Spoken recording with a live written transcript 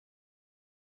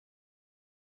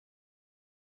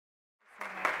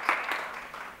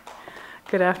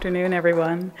Good afternoon,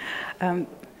 everyone.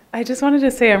 I just wanted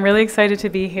to say I'm really excited to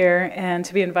be here and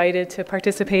to be invited to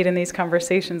participate in these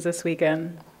conversations this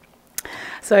weekend.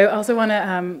 So I also want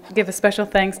to give a special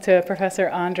thanks to Professor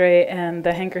Andre and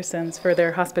the Hankersons for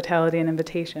their hospitality and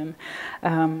invitation.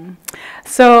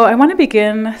 So I want to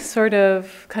begin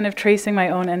kind of tracing my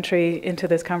own entry into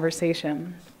this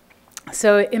conversation.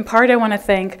 So in part, I want to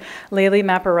thank Layli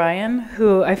Maparayan,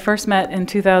 who I first met in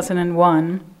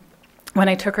 2001 when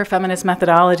I took her Feminist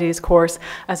Methodologies course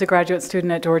as a graduate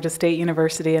student at Georgia State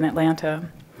University in Atlanta.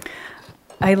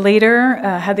 I later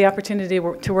had the opportunity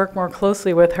to work more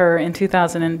closely with her in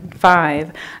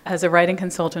 2005 as a writing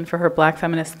consultant for her Black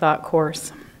Feminist Thought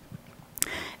course.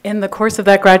 In the course of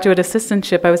that graduate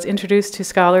assistantship, I was introduced to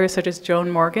scholars such as Joan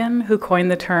Morgan, who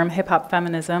coined the term hip-hop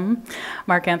feminism,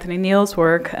 Mark Anthony Neal's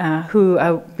work, who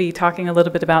I'll be talking a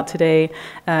little bit about today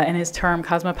in his term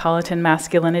cosmopolitan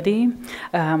masculinity,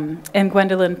 and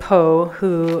Gwendolyn Poe,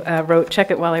 who wrote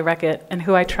Check It While I Wreck It, and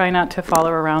who I try not to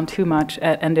follow around too much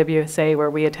at NWSA,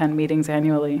 where we attend meetings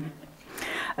annually.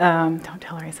 Don't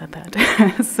tell her I said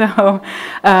that. So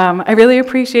I really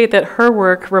appreciate that her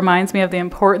work reminds me of the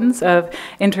importance of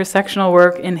intersectional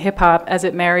work in hip-hop as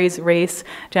it marries race,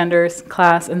 gender,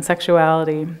 class, and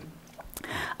sexuality.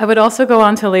 I would also go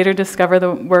on to later discover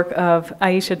the work of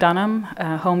Aisha Dunham,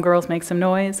 Homegirls Make Some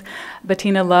Noise,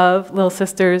 Bettina Love, Little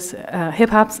Sisters,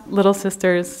 Hip-Hop's Little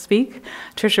Sisters Speak,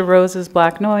 Trisha Rose's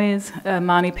Black Noise,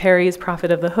 Monty Perry's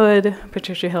Prophet of the Hood,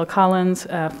 Patricia Hill Collins,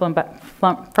 From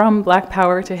Black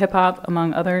Power to Hip-Hop,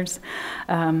 among others,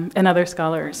 and other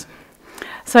scholars.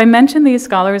 So I mention these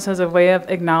scholars as a way of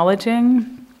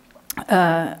acknowledging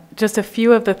just a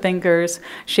few of the thinkers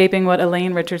shaping what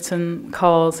Elaine Richardson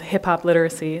calls hip-hop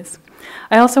literacies.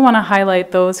 I also want to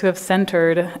highlight those who have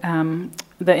centered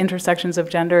the intersections of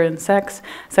gender and sex,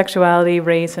 sexuality,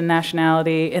 race, and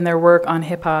nationality in their work on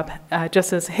hip-hop.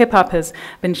 Just as hip-hop has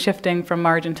been shifting from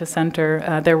margin to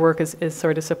center, their work is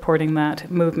sort of supporting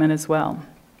that movement as well.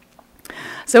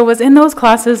 So it was in those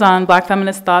classes on Black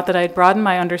feminist thought that I had broadened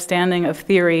my understanding of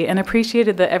theory and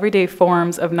appreciated the everyday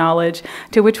forms of knowledge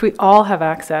to which we all have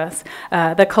access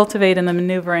that cultivate in the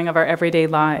maneuvering of our everyday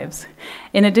lives.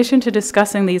 In addition to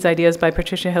discussing these ideas by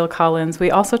Patricia Hill Collins,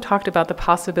 we also talked about the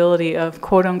possibility of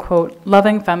quote-unquote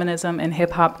loving feminism in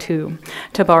hip-hop too,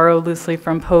 to borrow loosely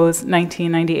from Poe's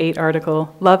 1998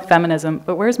 article, Love Feminism,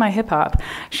 but Where's My Hip-Hop?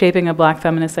 Shaping a Black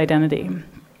Feminist Identity.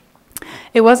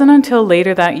 It wasn't until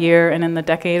later that year and in the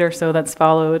decade or so that's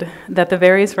followed that the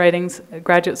various writings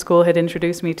graduate school had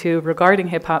introduced me to regarding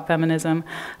hip-hop feminism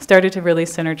started to really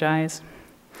synergize.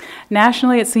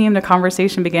 Nationally, it seemed a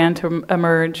conversation began to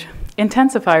emerge,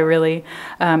 intensify really,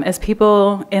 as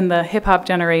people in the hip-hop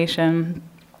generation,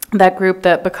 that group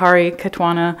that Bakari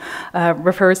Katwana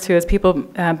refers to as people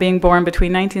being born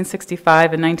between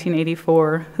 1965 and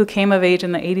 1984, who came of age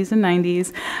in the 80s and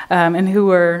 90s, and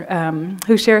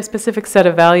who share a specific set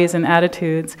of values and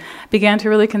attitudes, began to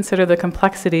really consider the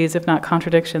complexities, if not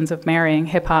contradictions, of marrying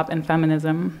hip-hop and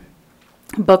feminism.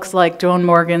 Books like Joan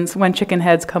Morgan's When Chicken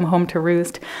Heads Come Home to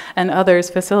Roost and others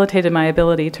facilitated my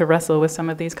ability to wrestle with some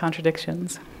of these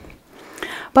contradictions.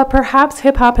 But perhaps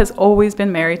hip-hop has always been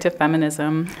married to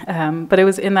feminism, but it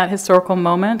was in that historical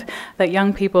moment that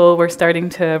young people were starting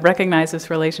to recognize this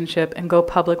relationship and go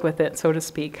public with it, so to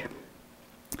speak.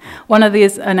 One of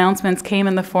these announcements came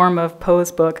in the form of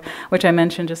Poe's book, which I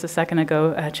mentioned just a second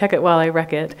ago, Check It While I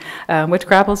Wreck It, which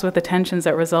grapples with the tensions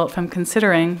that result from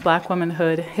considering Black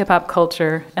womanhood, hip-hop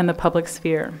culture, and the public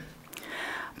sphere.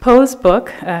 Poe's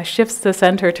book shifts the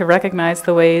center to recognize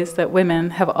the ways that women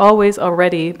have always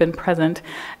already been present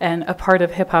and a part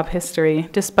of hip-hop history,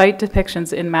 despite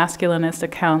depictions in masculinist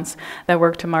accounts that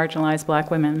work to marginalize Black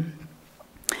women.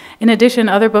 In addition,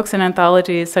 other books and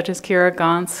anthologies, such as Kira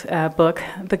Gaunt's book,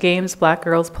 The Games Black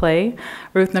Girls Play,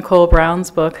 Ruth Nicole Brown's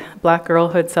book, Black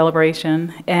Girlhood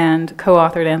Celebration, and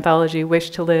co-authored anthology Wish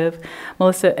to Live,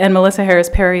 Melissa Harris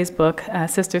Perry's book,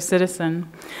 Sister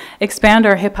Citizen, expand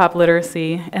our hip-hop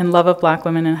literacy and love of Black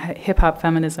women and hip-hop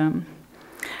feminism.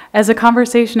 As the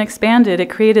conversation expanded, it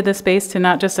created the space to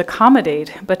not just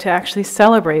accommodate, but to actually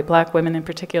celebrate Black women in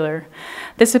particular.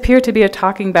 This appeared to be a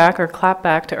talking back or clap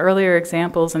back to earlier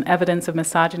examples and evidence of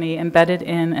misogyny embedded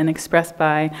in and expressed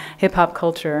by hip-hop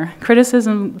culture,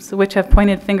 criticisms which have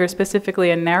pointed fingers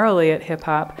specifically and narrowly at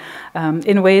hip-hop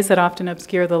in ways that often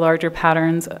obscure the larger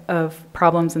patterns of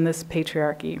problems in this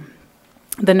patriarchy.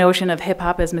 The notion of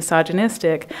hip-hop as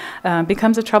misogynistic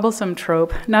becomes a troublesome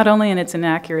trope, not only in its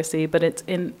inaccuracy, but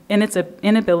in its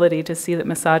inability to see that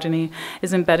misogyny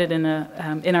is embedded in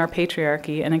our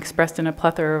patriarchy and expressed in a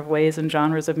plethora of ways and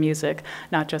genres of music,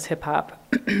 not just hip-hop.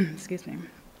 Excuse me.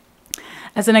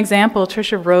 As an example,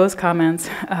 Tricia Rose comments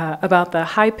about the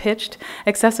high-pitched,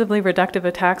 excessively reductive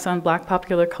attacks on Black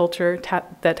popular culture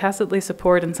that tacitly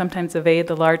support and sometimes evade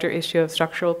the larger issue of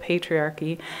structural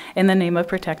patriarchy in the name of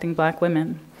protecting Black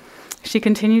women. She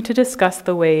continued to discuss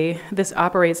the way this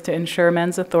operates to ensure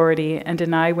men's authority and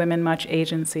deny women much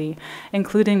agency,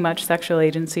 including much sexual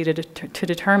agency to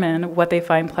determine what they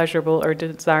find pleasurable or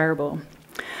desirable.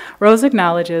 Rose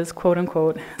acknowledges, quote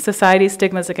unquote, society's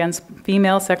stigmas against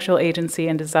female sexual agency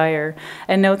and desire,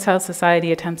 and notes how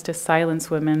society attempts to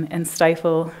silence women and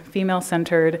stifle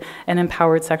female-centered and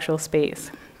empowered sexual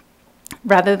space.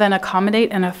 Rather than accommodate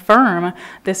and affirm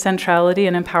this centrality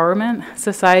and empowerment,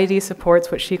 society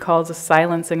supports what she calls a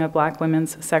silencing of Black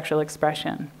women's sexual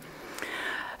expression.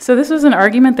 So this was an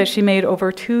argument that she made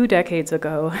over 2 decades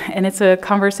ago, and it's a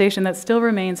conversation that still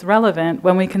remains relevant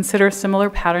when we consider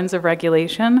similar patterns of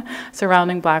regulation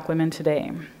surrounding Black women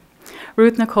today.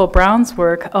 Ruth Nicole Brown's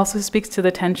work also speaks to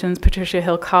the tensions Patricia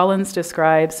Hill Collins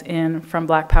describes in From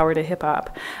Black Power to Hip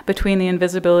Hop between the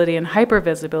invisibility and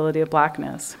hypervisibility of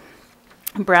Blackness.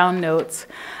 Brown notes,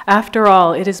 after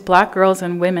all, it is Black girls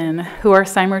and women who are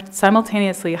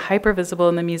simultaneously hypervisible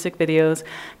in the music videos,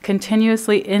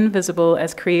 continuously invisible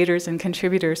as creators and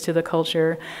contributors to the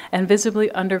culture, and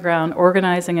visibly underground,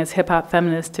 organizing as hip-hop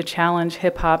feminists to challenge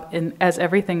hip-hop as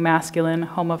everything masculine,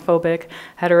 homophobic,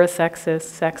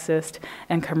 heterosexist, sexist,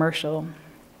 and commercial.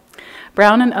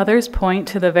 Brown and others point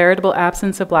to the veritable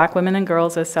absence of Black women and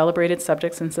girls as celebrated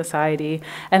subjects in society,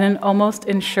 and an almost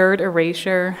ensured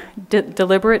erasure,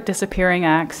 deliberate disappearing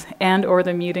acts, and or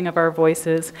the muting of our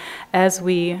voices as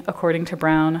we, according to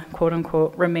Brown, quote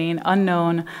unquote, remain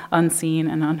unknown, unseen,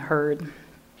 and unheard.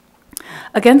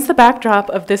 Against the backdrop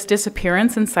of this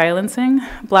disappearance and silencing,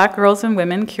 Black girls and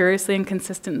women curiously and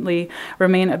consistently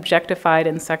remain objectified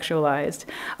and sexualized.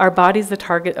 Our bodies the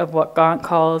target of what Gaunt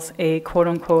calls a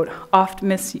quote-unquote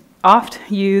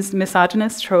oft-used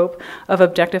misogynist trope of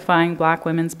objectifying Black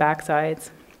women's backsides.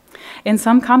 In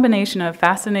some combination of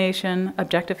fascination,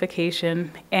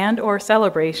 objectification, and or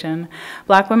celebration,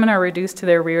 Black women are reduced to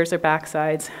their rears or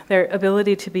backsides, their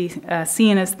ability to be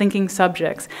seen as thinking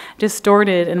subjects,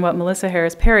 distorted in what Melissa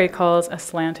Harris Perry calls a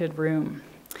slanted room.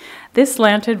 This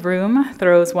slanted room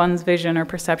throws one's vision or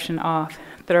perception off,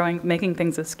 making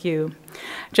things askew.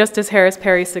 Just as Harris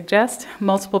Perry suggests,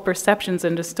 multiple perceptions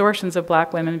and distortions of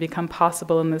Black women become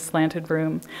possible in this slanted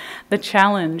room. The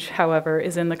challenge, however,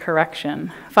 is in the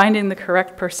correction, finding the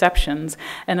correct perceptions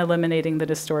and eliminating the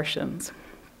distortions.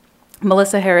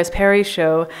 Melissa Harris Perry's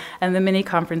show and the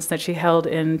mini-conference that she held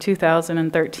in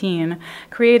 2013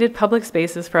 created public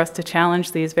spaces for us to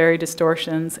challenge these very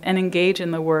distortions and engage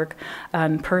in the work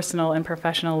on personal and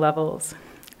professional levels.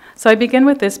 So I begin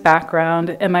with this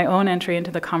background and my own entry into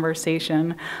the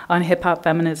conversation on hip-hop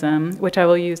feminism, which I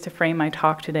will use to frame my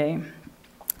talk today.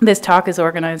 This talk is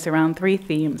organized around 3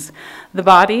 themes: the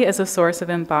body as a source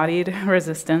of embodied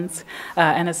resistance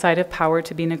and a site of power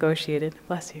to be negotiated.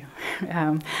 Bless you.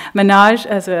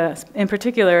 Minaj, in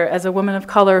particular, as a woman of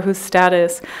color whose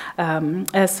status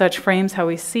as such frames how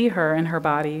we see her and her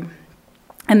body.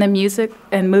 And the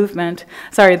movement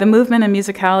and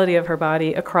musicality of her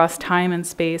body across time and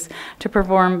space to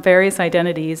perform various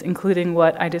identities, including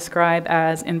what I describe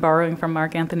as, in borrowing from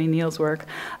Mark Anthony Neal's work,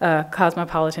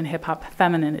 cosmopolitan hip-hop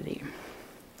femininity.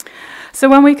 So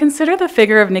when we consider the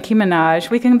figure of Nicki Minaj,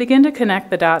 we can begin to connect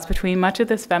the dots between much of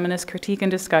this feminist critique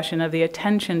and discussion of the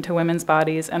attention to women's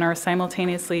bodies and our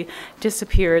simultaneously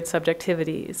disappeared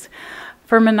subjectivities.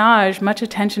 For Minaj, much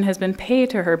attention has been paid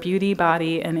to her beauty,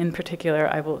 body, and in particular,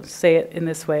 I will say it in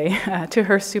this way, to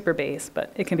her super bass,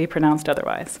 but it can be pronounced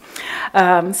otherwise.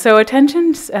 So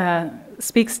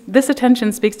this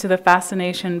attention speaks to the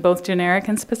fascination, both generic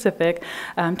and specific,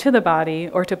 to the body,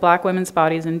 or to Black women's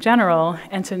bodies in general,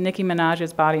 and to Nicki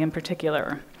Minaj's body in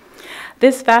particular.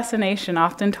 This fascination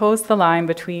often toes the line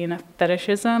between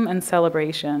fetishism and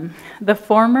celebration. The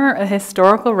former, a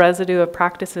historical residue of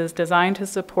practices designed to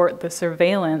support the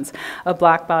surveillance of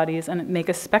Black bodies and make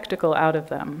a spectacle out of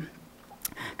them.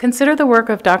 Consider the work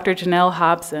of Dr. Janelle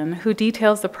Hobson, who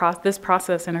details this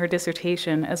process in her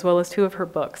dissertation, as well as 2 of her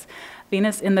books,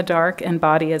 Venus in the Dark and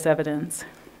Body as Evidence.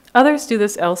 Others do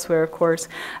this elsewhere, of course,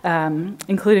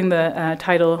 including the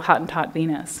title Hottentot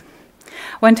Venus.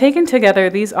 When taken together,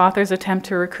 these authors attempt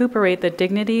to recuperate the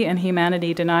dignity and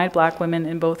humanity denied Black women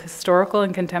in both historical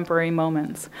and contemporary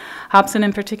moments. Hobson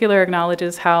in particular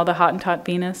acknowledges how the Hottentot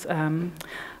Venus,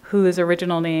 whose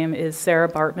original name is Sarah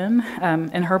Bartman,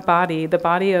 and her body, the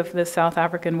body of this South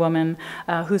African woman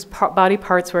whose body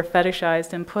parts were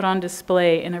fetishized and put on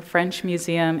display in a French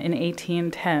museum in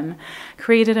 1810,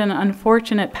 created an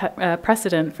unfortunate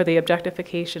precedent for the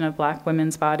objectification of Black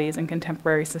women's bodies in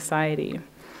contemporary society.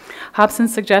 Hobson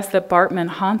suggests that Bartman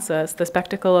haunts us, the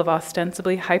spectacle of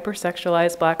ostensibly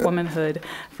hypersexualized Black womanhood,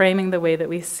 framing the way that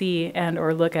we see and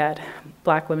or look at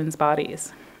Black women's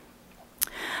bodies.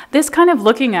 This kind of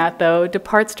looking at, though,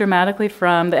 departs dramatically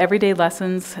from the everyday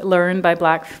lessons learned by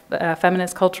Black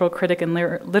feminist cultural critic and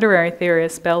literary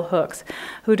theorist Bell Hooks,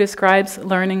 who describes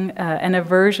learning an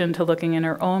aversion to looking in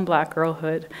her own Black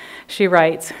girlhood. She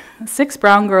writes, "6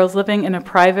 brown girls living in a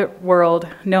private world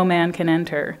no man can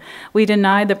enter. We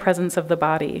denied the presence of the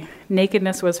body.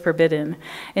 Nakedness was forbidden.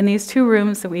 In these 2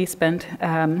 rooms that we spent,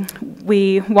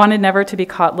 we wanted never to be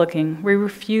caught looking. We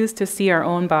refused to see our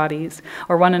own bodies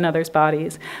or one another's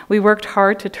bodies. We worked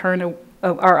hard to turn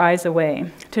our eyes away,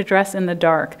 to dress in the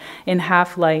dark, in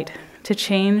half light, to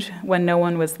change when no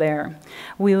one was there.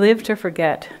 We lived to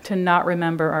forget, to not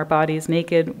remember our bodies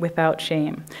naked without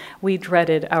shame. We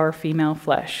dreaded our female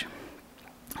flesh."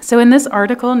 So in this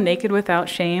article, Naked Without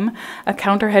Shame, a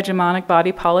counter-hegemonic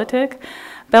body politic,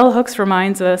 Bell Hooks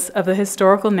reminds us of the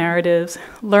historical narratives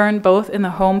learned both in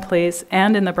the home place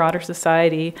and in the broader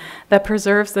society that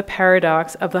preserves the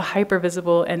paradox of the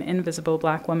hypervisible and invisible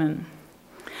Black woman.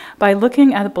 By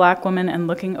looking at a Black woman and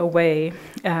looking away,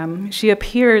 she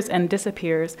appears and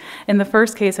disappears, in the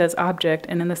first case as object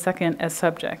and in the second as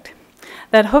subject.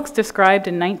 That Hooks described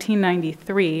in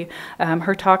 1993,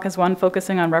 her talk as one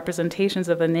focusing on representations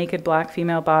of the naked Black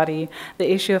female body,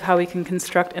 the issue of how we can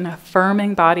construct an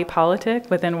affirming body politic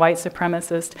within white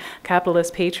supremacist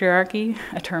capitalist patriarchy,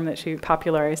 a term that she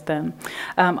popularized then,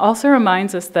 also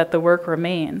reminds us that the work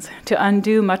remains to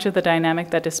undo much of the dynamic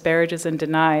that disparages and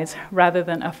denies rather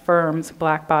than affirms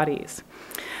Black bodies.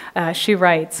 She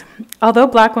writes, "Although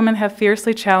Black women have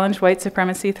fiercely challenged white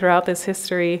supremacy throughout this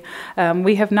history,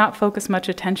 we have not focused much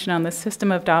attention on the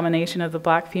system of domination of the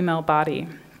Black female body.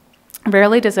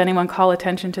 Rarely does anyone call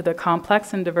attention to the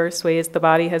complex and diverse ways the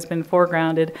body has been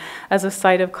foregrounded as a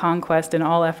site of conquest in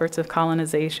all efforts of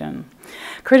colonization.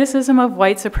 Criticism of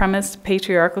white supremacist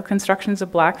patriarchal constructions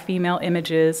of Black female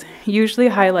images usually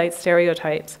highlights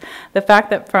stereotypes, the fact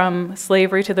that from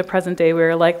slavery to the present day we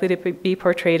are likely to be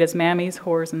portrayed as mammies,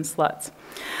 whores, and sluts.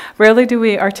 Rarely do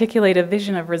we articulate a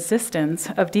vision of resistance,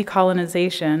 of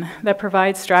decolonization, that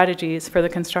provides strategies for the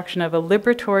construction of a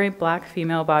liberatory Black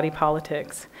female body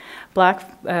politics. Black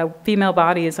female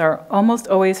bodies are almost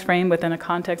always framed within a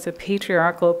context of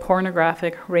patriarchal,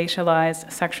 pornographic, racialized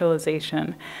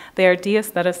sexualization. They are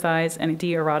de-aestheticized and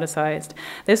de-eroticized.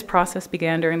 This process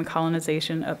began during the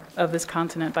colonization of this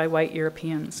continent by white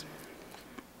Europeans."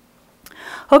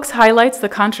 Hooks highlights the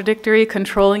contradictory,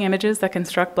 controlling images that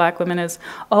construct Black women as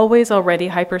always already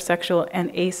hypersexual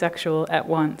and asexual at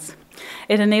once.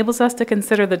 It enables us to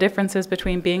consider the differences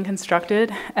between being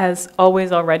constructed as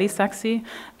always already sexy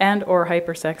and or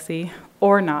hypersexy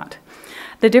or not.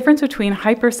 The difference between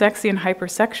hypersexy and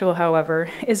hypersexual, however,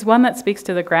 is one that speaks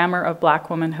to the grammar of Black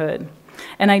womanhood,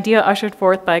 an idea ushered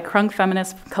forth by Crunk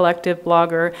Feminist Collective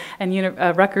blogger and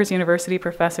Rutgers University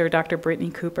professor Dr.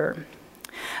 Brittany Cooper.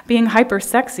 Being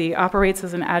hypersexy operates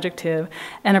as an adjective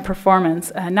and a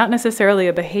performance, not necessarily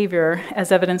a behavior,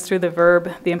 as evidenced through the verb,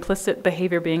 the implicit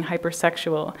behavior being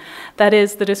hypersexual. That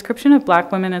is, the description of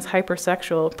Black women as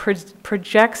hypersexual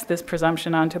projects this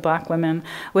presumption onto Black women,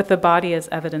 with the body as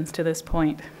evidence to this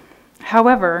point.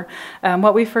 However,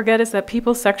 what we forget is that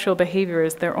people's sexual behavior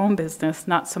is their own business,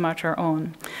 not so much our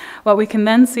own. What we can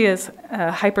then see as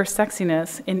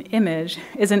hypersexiness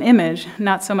is an image,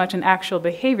 not so much an actual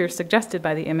behavior suggested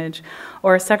by the image,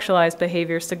 or a sexualized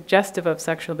behavior suggestive of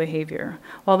sexual behavior.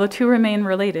 While the two remain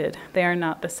related, they are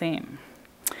not the same.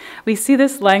 We see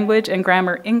this language and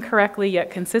grammar incorrectly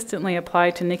yet consistently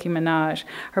applied to Nicki Minaj.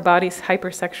 Her body's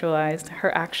hypersexualized,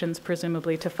 her actions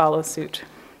presumably to follow suit.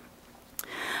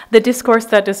 The discourse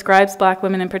that describes Black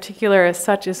women in particular as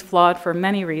such is flawed for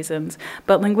many reasons,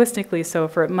 but linguistically so,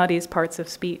 for it muddies parts of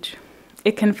speech.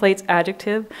 It conflates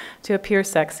adjective to appear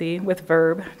sexy with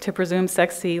verb to presume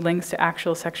sexy links to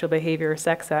actual sexual behavior or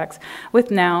sex acts, with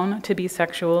noun to be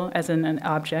sexual as in an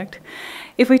object.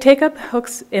 If we take up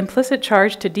Hooks' implicit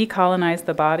charge to decolonize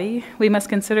the body, we must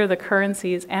consider the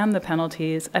currencies and the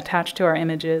penalties attached to our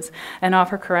images and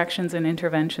offer corrections and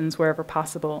interventions wherever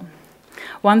possible.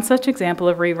 One such example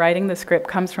of rewriting the script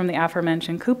comes from the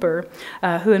aforementioned Cooper,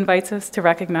 who invites us to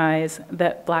recognize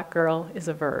that Black girl is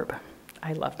a verb.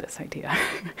 I love this idea.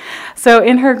 So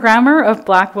in her Grammar of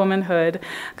Black Womanhood,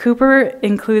 Cooper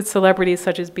includes celebrities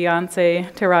such as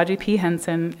Beyonce, Taraji P.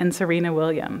 Henson, and Serena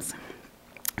Williams.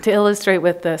 To illustrate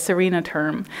with the Serena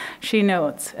term, she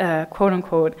notes, quote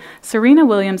unquote, Serena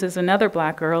Williams is another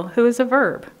Black girl who is a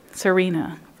verb.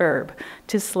 Serena, verb,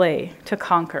 to slay, to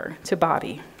conquer, to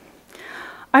body.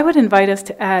 I would invite us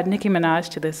to add Nicki Minaj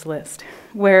to this list,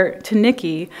 where to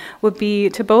Nicki would be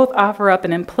to both offer up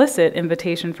an implicit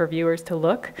invitation for viewers to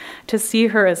look, to see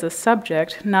her as a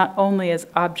subject, not only as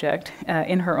object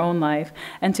in her own life,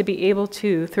 and to be able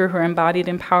to, through her embodied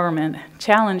empowerment,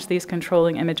 challenge these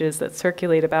controlling images that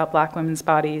circulate about Black women's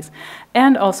bodies,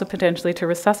 and also potentially to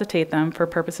resuscitate them for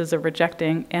purposes of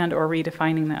rejecting and or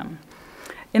redefining them.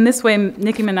 In this way,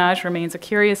 Nicki Minaj remains a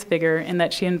curious figure in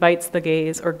that she invites the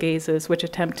gaze or gazes which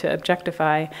attempt to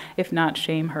objectify, if not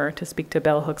shame her, to speak to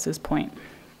Bell Hooks' point.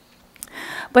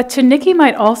 But to Nicki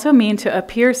might also mean to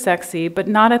appear sexy, but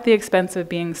not at the expense of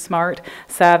being smart,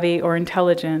 savvy, or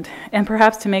intelligent, and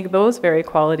perhaps to make those very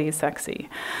qualities sexy.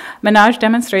 Minaj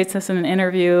demonstrates this in an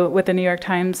interview with the New York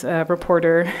Times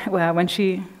reporter when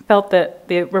she felt that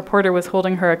the reporter was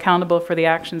holding her accountable for the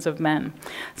actions of men,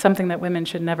 something that women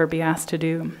should never be asked to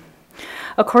do.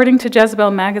 According to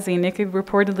Jezebel magazine, Nicki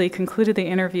reportedly concluded the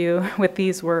interview with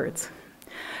these words: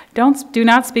 Do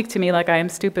not speak to me like I am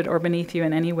stupid or beneath you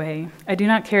in any way. I do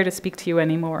not care to speak to you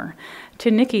anymore. To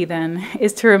Nicki, then,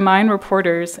 is to remind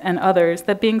reporters and others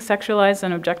that being sexualized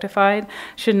and objectified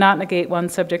should not negate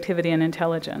one's subjectivity and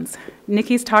intelligence.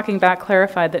 Nicki's talking back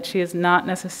clarified that she is not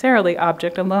necessarily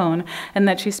object alone, and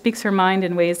that she speaks her mind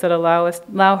in ways that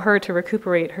allow her to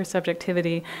recuperate her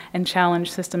subjectivity and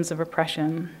challenge systems of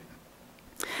oppression.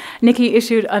 Nicki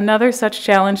issued another such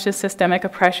challenge to systemic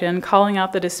oppression, calling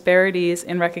out the disparities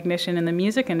in recognition in the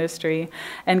music industry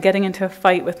and getting into a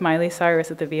fight with Miley Cyrus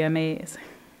at the VMAs.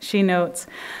 She notes,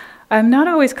 I'm not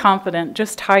always confident,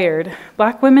 just tired.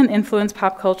 Black women influence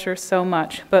pop culture so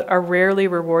much, but are rarely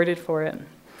rewarded for it.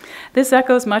 This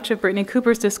echoes much of Brittany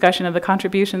Cooper's discussion of the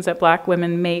contributions that Black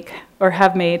women make or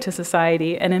have made to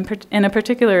society, and in a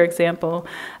particular example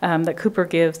that Cooper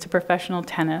gives to professional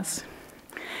tennis.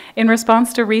 In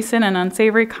response to recent and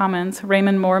unsavory comments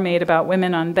Raymond Moore made about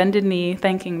women on bended knee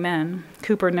thanking men,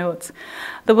 Cooper notes,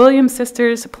 the Williams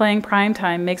sisters playing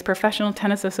primetime makes professional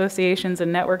tennis associations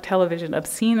and network television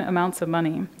obscene amounts of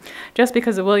money. Just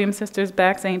because the Williams sisters'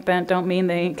 backs ain't bent don't mean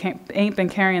they ain't been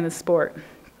carrying the sport.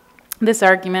 This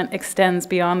argument extends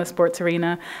beyond the sports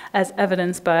arena, as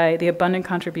evidenced by the abundant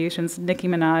contributions Nicki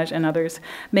Minaj and others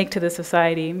make to the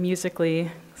society,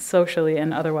 musically, socially,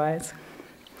 and otherwise.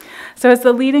 So as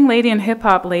the leading lady in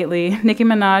hip-hop lately, Nicki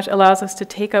Minaj allows us to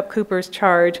take up Cooper's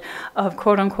charge of,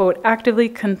 quote-unquote, actively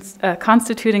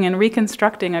constituting and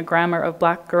reconstructing a grammar of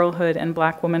Black girlhood and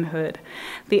Black womanhood.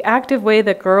 The active way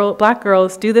that Black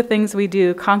girls do the things we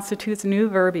do constitutes new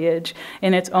verbiage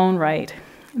in its own right.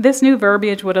 This new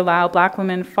verbiage would allow Black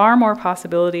women far more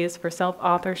possibilities for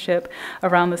self-authorship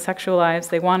around the sexual lives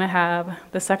they want to have,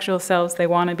 the sexual selves they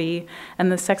want to be,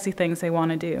 and the sexy things they want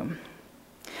to do.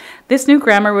 This new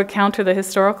grammar would counter the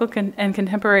historical and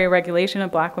contemporary regulation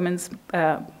of Black women's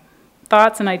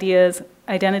thoughts and ideas,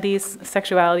 identities,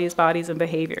 sexualities, bodies, and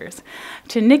behaviors.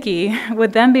 To Nicki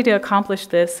would then be to accomplish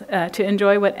this, to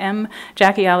enjoy what M.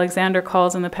 Jackie Alexander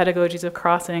calls in the Pedagogies of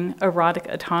Crossing erotic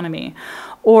autonomy,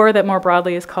 or that more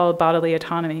broadly is called bodily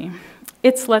autonomy.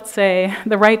 It's, let's say,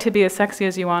 the right to be as sexy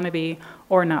as you want to be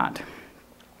or not.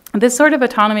 This sort of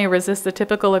autonomy resists the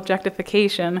typical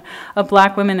objectification of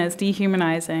Black women as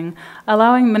dehumanizing,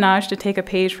 allowing Minaj to take a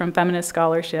page from feminist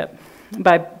scholarship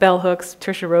by Bell Hooks,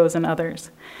 Tricia Rose, and others.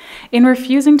 In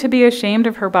refusing to be ashamed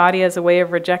of her body as a way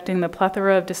of rejecting the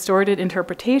plethora of distorted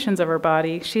interpretations of her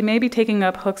body, she may be taking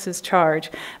up Hooks's charge,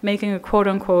 making a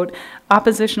quote-unquote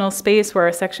oppositional space where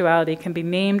our sexuality can be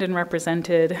named and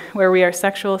represented, where we are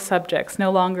sexual subjects,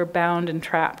 no longer bound and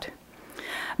trapped.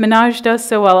 Minaj does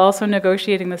so while also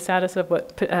negotiating the status of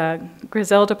what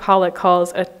Griselda Pollock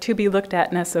calls a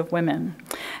to-be-looked-at-ness of women.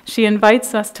 She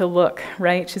invites us to look,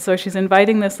 right? So she's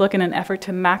inviting this look in an effort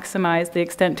to maximize the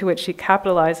extent to which she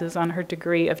capitalizes on her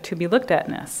degree of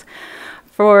to-be-looked-at-ness.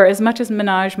 For as much as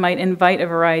Minaj might invite a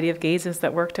variety of gazes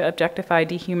that work to objectify,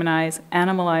 dehumanize,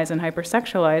 animalize, and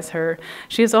hypersexualize her,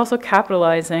 she is also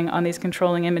capitalizing on these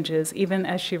controlling images, even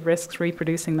as she risks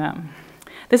reproducing them.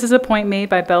 This is a point made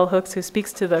by Bell Hooks, who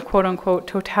speaks to the quote-unquote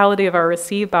totality of our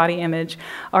received body image.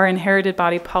 Our inherited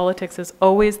body politics is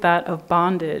always that of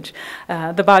bondage,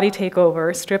 the body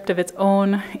takeover, stripped of its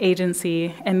own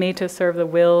agency and made to serve the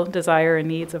will, desire, and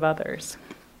needs of others.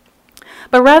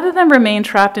 But rather than remain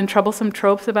trapped in troublesome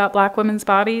tropes about black women's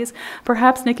bodies,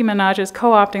 perhaps Nicki Minaj is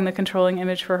co-opting the controlling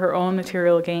image for her own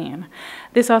material gain.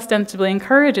 This ostensibly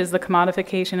encourages the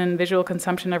commodification and visual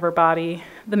consumption of her body,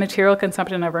 the material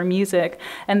consumption of her music,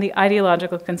 and the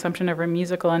ideological consumption of her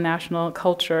musical and national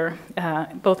culture,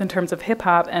 both in terms of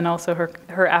hip-hop and also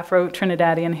her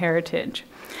Afro-Trinidadian heritage.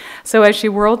 So as she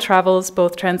world travels,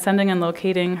 both transcending and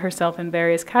locating herself in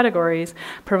various categories,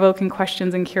 provoking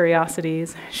questions and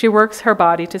curiosities, she works her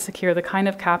body to secure the kind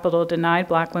of capital denied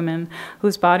black women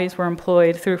whose bodies were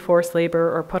employed through forced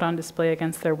labor or put on display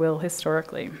against their will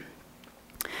historically.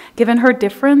 Given her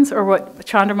difference, or what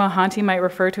Chandra Mohanty might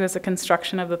refer to as a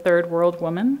construction of the third world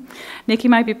woman, Nicki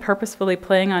might be purposefully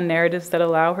playing on narratives that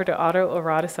allow her to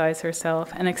auto-eroticize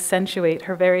herself and accentuate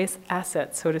her various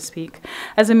assets, so to speak,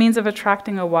 as a means of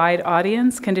attracting a wide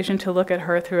audience conditioned to look at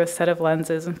her through a set of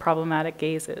lenses and problematic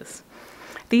gazes.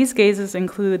 These gazes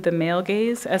include the male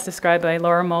gaze, as described by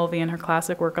Laura Mulvey in her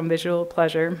classic work on visual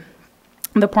pleasure,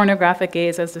 the pornographic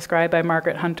gaze as described by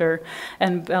Margaret Hunter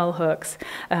and Bell Hooks,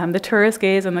 the tourist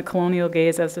gaze and the colonial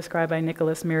gaze as described by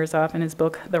Nicholas Mirzoff in his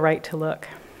book, The Right to Look.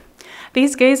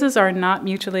 These gazes are not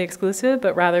mutually exclusive,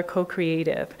 but rather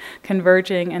co-creative,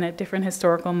 converging and at different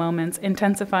historical moments,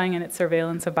 intensifying in its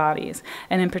surveillance of bodies,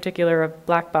 and in particular of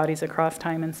black bodies across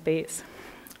time and space.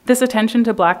 This attention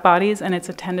to black bodies and its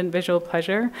attendant visual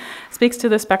pleasure speaks to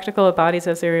the spectacle of bodies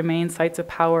as they remain sites of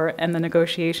power and the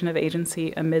negotiation of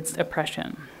agency amidst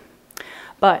oppression.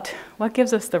 But what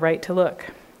gives us the right to look?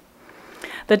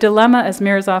 The dilemma, as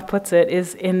Mirzoff puts it,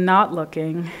 is in not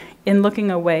looking, in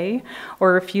looking away,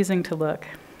 or refusing to look.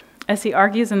 As he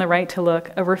argues in The Right to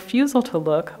Look, a refusal to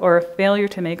look, or a failure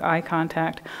to make eye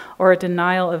contact, or a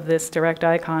denial of this direct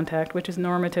eye contact, which is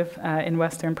normative in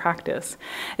Western practice,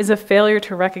 is a failure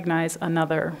to recognize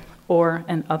another, or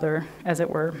an other, as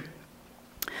it were.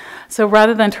 So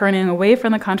rather than turning away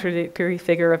from the contradictory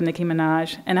figure of Nicki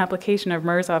Minaj, an application of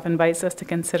Mirzoff invites us to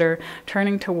consider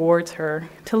turning towards her,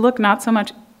 to look not so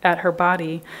much at her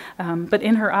body, but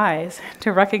in her eyes,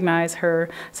 to recognize her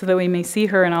so that we may see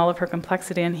her in all of her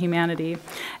complexity and humanity,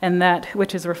 and that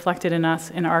which is reflected in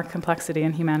us in our complexity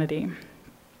and humanity.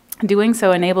 Doing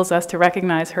so enables us to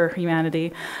recognize her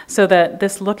humanity so that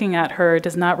this looking at her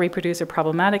does not reproduce a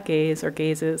problematic gaze or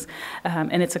gazes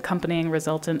and its accompanying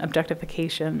resultant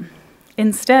objectification.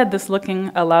 Instead, this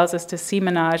looking allows us to see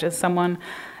Minaj as someone,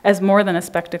 as more than a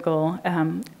spectacle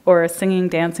or a singing,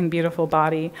 dancing, beautiful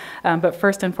body, but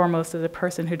first and foremost as a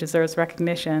person who deserves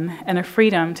recognition and a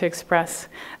freedom to express,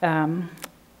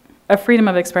 a freedom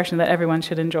of expression that everyone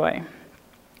should enjoy.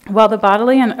 While the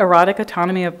bodily and erotic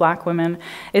autonomy of black women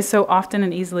is so often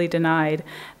and easily denied,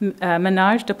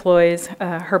 Minaj deploys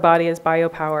her body as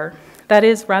biopower. That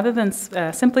is, rather than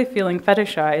simply feeling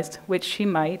fetishized, which she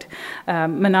might,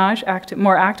 Minaj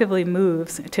more actively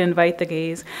moves to invite the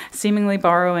gaze, seemingly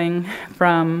borrowing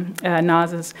from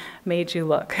Nas's Made You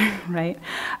Look, right?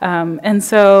 And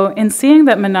so in seeing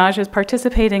that Minaj is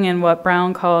participating in what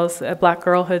Brown calls a black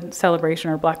girlhood celebration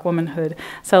or black womanhood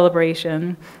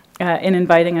celebration, in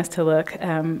inviting us to look,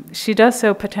 she does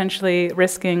so potentially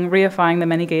risking reifying the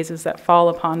many gazes that fall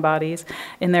upon bodies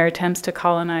in their attempts to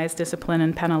colonize, discipline,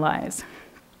 and penalize.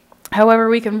 However,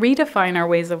 we can redefine our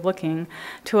ways of looking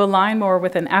to align more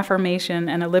with an affirmation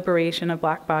and a liberation of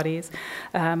black bodies,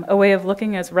 a way of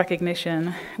looking as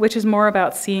recognition, which is more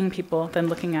about seeing people than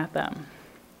looking at them.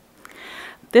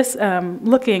 This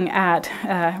looking at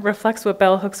reflects what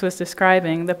Bell Hooks was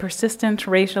describing, the persistent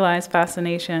racialized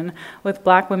fascination with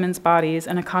black women's bodies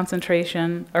and a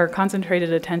concentration or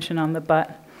concentrated attention on the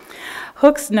butt.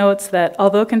 Hooks notes that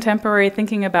although contemporary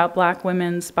thinking about black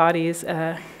women's bodies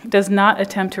does not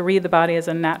attempt to read the body as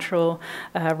a natural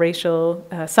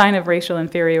sign of racial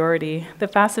inferiority, the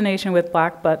fascination with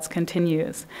black butts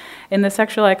continues. In the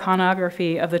sexual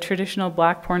iconography of the traditional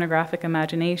black pornographic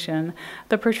imagination,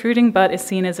 the protruding butt is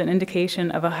seen as an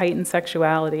indication of a heightened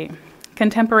sexuality.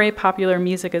 Contemporary popular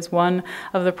music is one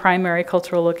of the primary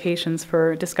cultural locations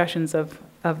for discussions of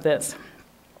this.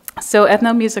 So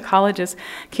ethnomusicologist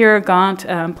Kira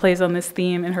Gaunt plays on this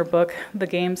theme in her book, The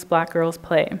Games Black Girls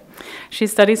Play. She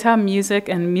studies how music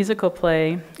and musical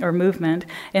play, or movement,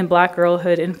 in black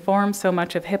girlhood informs so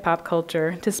much of hip-hop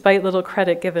culture, despite little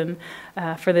credit given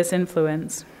for this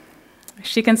influence.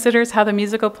 She considers how the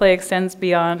musical play extends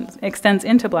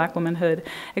into black womanhood,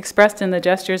 expressed in the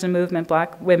gestures and movement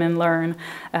black women learn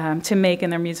to make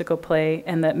in their musical play,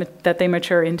 and that they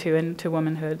mature into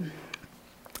womanhood.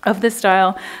 Of this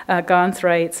style, Gaunt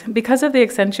writes, because of the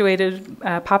accentuated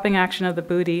popping action of the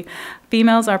booty,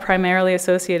 females are primarily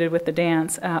associated with the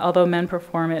dance, although men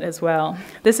perform it as well.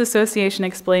 This association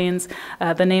explains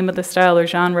the name of the style or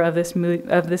genre of this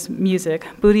music,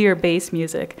 booty or bass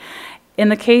music. In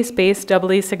this case, bass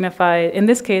doubly signifies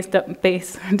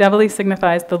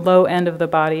the low end of the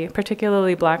body,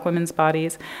 particularly black women's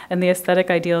bodies, and the aesthetic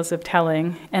ideals of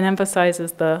telling, and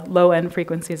emphasizes the low-end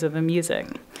frequencies of the music.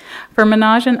 For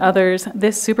Minaj and others,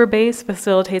 this super bass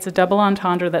facilitates a double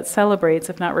entendre that celebrates,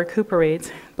 if not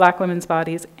recuperates, black women's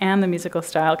bodies and the musical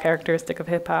style characteristic of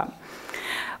hip-hop.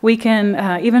 We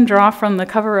can even draw from the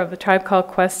cover of the Tribe Called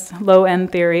Quest's Low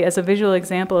End Theory as a visual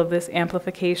example of this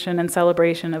amplification and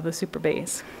celebration of the super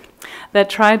bass. That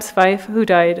Tribe's Fife, who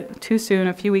died too soon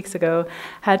a few weeks ago,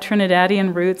 had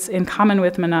Trinidadian roots in common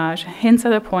with Minaj, hints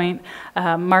at a point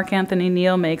Mark Anthony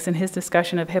Neal makes in his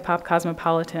discussion of hip-hop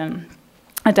cosmopolitan,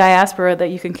 a diaspora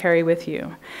that you can carry with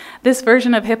you. This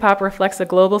version of hip-hop reflects a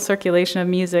global circulation of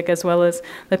music as well as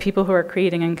the people who are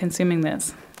creating and consuming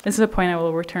this. This is a point I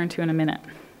will return to in a minute.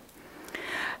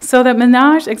 So that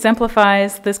Minaj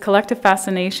exemplifies this collective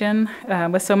fascination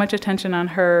with so much attention on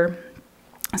her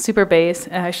super bass.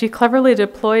 She cleverly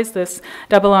deploys this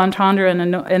double entendre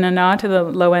in a nod to the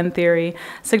low-end theory,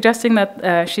 suggesting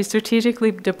that she's strategically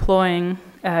deploying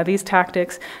these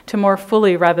tactics to more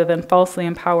fully rather than falsely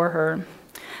empower her.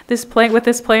 With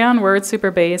this play on words,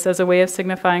 super bass, as a way of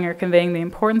signifying or conveying the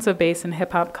importance of bass in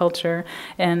hip-hop culture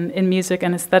and in music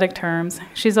and aesthetic terms,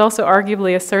 she's also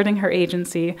arguably asserting her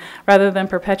agency rather than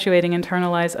perpetuating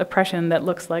internalized oppression that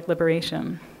looks like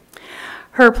liberation.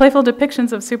 Her playful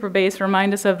depictions of super bass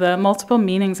remind us of the multiple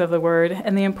meanings of the word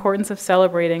and the importance of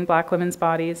celebrating black women's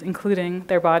bodies, including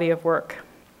their body of work.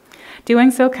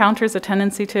 Doing so counters a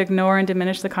tendency to ignore and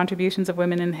diminish the contributions of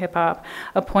women in hip-hop,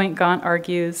 a point Gaunt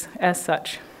argues as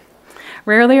such.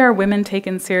 Rarely are women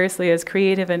taken seriously as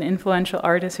creative and influential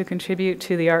artists who contribute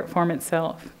to the art form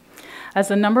itself. As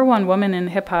the #1 woman in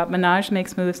hip-hop, Minaj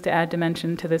makes moves to add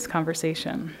dimension to this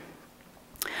conversation.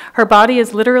 Her body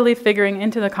is literally figuring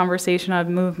into the conversation of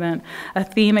movement, a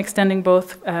theme extending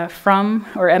both from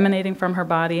or emanating from her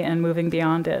body and moving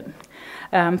beyond it.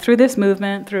 Through this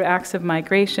movement, through acts of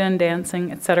migration,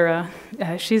 dancing, etc.,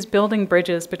 she's building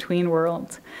bridges between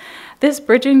worlds. This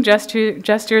bridging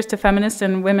gestures to feminist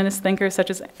and womanist thinkers such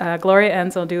as Gloria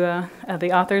Anzaldúa,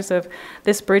 the authors of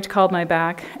This Bridge Called My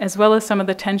Back, as well as some of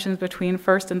the tensions between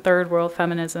first and third world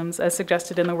feminisms as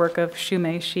suggested in the work of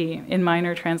Shumei Shi in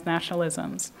Minor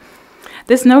Transnationalisms.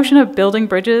 This notion of building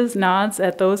bridges nods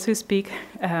at those who speak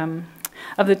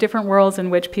of the different worlds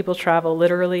in which people travel,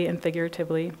 literally and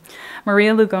figuratively.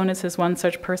 Maria Lugones is one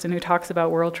such person who talks about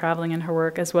world traveling in her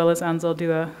work, as well as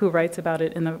Anzaldúa, who writes about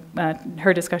it in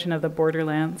her discussion of the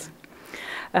borderlands.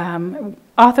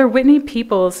 Author Whitney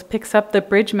Peoples picks up the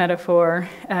bridge metaphor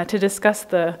to discuss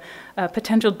the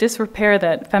potential disrepair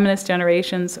that feminist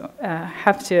generations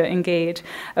have to engage,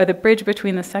 or the bridge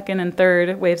between the second and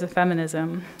third waves of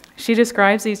feminism. She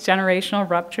describes these generational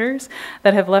ruptures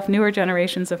that have left newer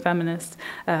generations of feminists,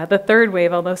 the third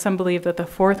wave, although some believe that the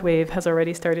fourth wave has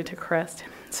already started to crest,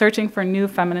 searching for new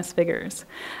feminist figures.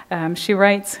 She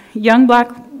writes, young black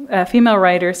female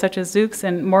writers such as Zooks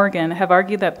and Morgan have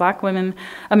argued that black women,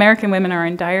 American women, are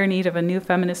in dire need of a new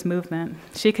feminist movement.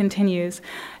 She continues,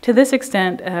 to this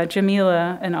extent,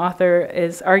 Jamila, an author,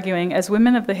 is arguing, as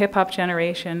women of the hip-hop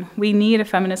generation, we need a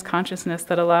feminist consciousness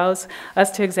that allows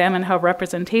us to examine how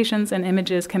representations and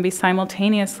images can be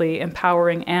simultaneously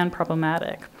empowering and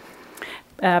problematic.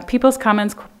 People's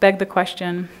comments beg the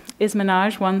question, is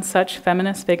Minaj one such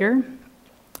feminist figure?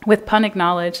 With pun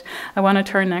acknowledged, I want to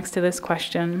turn next to this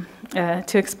question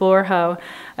to explore how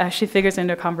she figures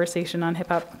into a conversation on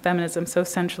hip-hop feminism so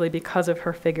centrally because of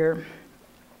her figure.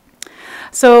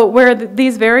 So where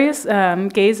these various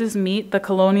gazes meet, the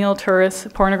colonial,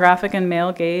 tourist, pornographic, and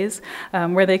male gaze,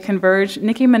 where they converge,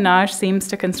 Nicki Minaj seems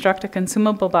to construct a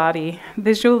consumable body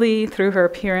visually through her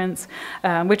appearance,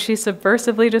 which she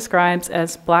subversively describes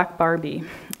as Black Barbie,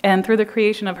 and through the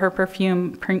creation of her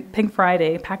perfume, Pink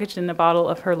Friday, packaged in a bottle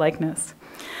of her likeness.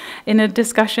 In a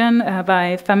discussion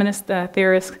by feminist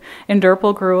theorist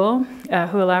Ndirpal Grewal,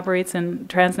 who elaborates in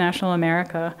Transnational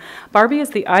America, Barbie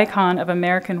is the icon of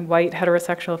American white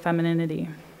heterosexual femininity.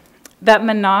 That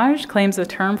Minaj claims a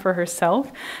term for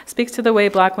herself speaks to the way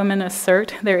black women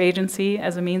assert their agency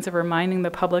as a means of reminding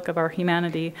the public of our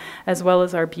humanity as well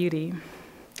as our beauty.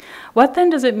 What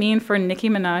then does it mean for Nicki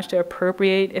Minaj to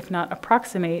appropriate, if not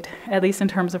approximate, at least in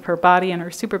terms of her body and her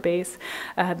super bass,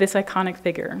 this iconic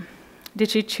figure? Did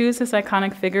she choose this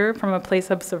iconic figure from a place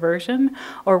of subversion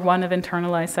or one of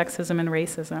internalized sexism and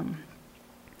racism?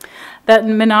 That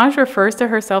Minaj refers to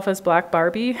herself as Black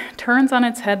Barbie turns on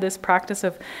its head this practice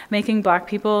of making Black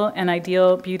people and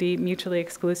ideal beauty mutually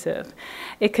exclusive.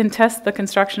 It contests the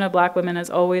construction of Black women as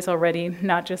always already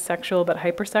not just sexual but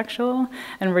hypersexual,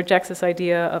 and rejects this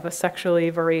idea of a sexually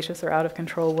voracious or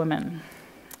out-of-control woman.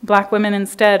 Black women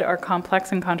instead are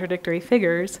complex and contradictory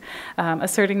figures,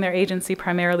 asserting their agency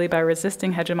primarily by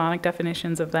resisting hegemonic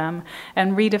definitions of them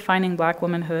and redefining Black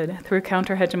womanhood through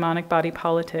counter-hegemonic body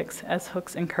politics, as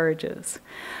Hooks encourages.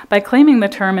 By claiming the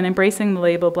term and embracing the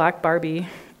label Black Barbie,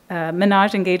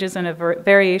 Minaj engages in a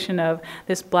variation of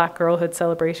this Black girlhood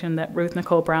celebration that Ruth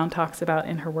Nicole Brown talks about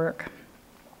in her work.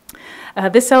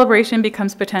 This celebration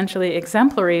becomes potentially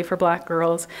exemplary for Black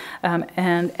girls,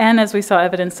 and as we saw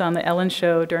evidenced on the Ellen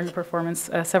Show during a performance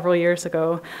several years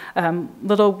ago,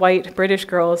 little white British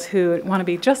girls who want to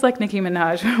be just like Nicki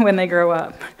Minaj when they grow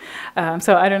up.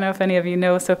 So I don't know if any of you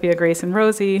know Sophia Grace and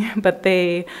Rosie, but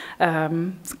they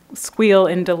squeal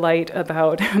in delight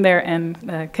about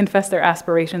and confess their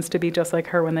aspirations to be just like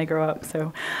her when they grow up.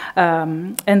 So,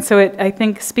 and so it, I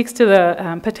think, speaks to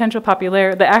the potential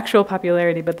popularity, the actual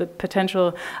popularity, but the potential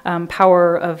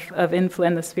power of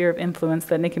influence, the sphere of influence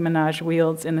that Nicki Minaj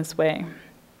wields in this way.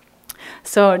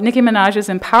 So Nicki Minaj's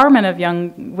empowerment of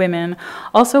young women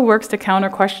also works to counter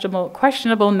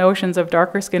questionable notions of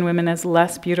darker-skinned women as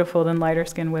less beautiful than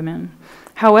lighter-skinned women.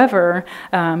 However,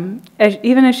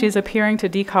 even as she's appearing to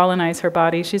decolonize her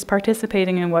body, she's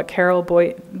participating in what Carol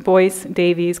Boyce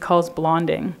Davies calls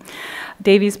blonding.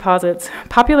 Davies posits,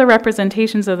 popular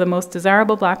representations of the most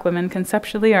desirable Black women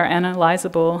conceptually are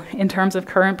analyzable in terms of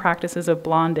current practices of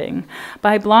blonding.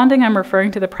 By blonding, I'm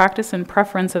referring to the practice and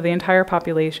preference of the entire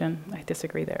population. I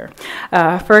disagree there.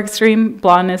 For extreme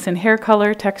blondness in hair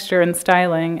color, texture, and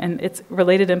styling, and its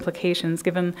related implications,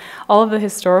 given all of the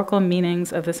historical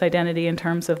meanings of this identity in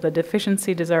terms of the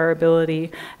deficiency,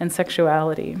 desirability, and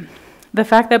sexuality. The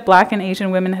fact that Black and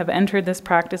Asian women have entered this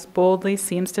practice boldly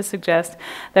seems to suggest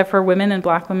that for women and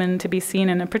Black women to be seen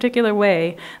in a particular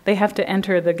way, they have to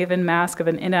enter the given mask of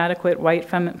an inadequate white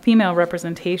female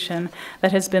representation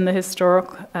that has been the historic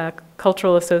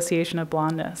cultural association of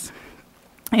blondness.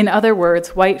 In other words,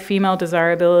 white female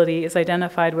desirability is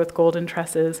identified with golden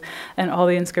tresses and all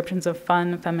the inscriptions of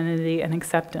fun, femininity, and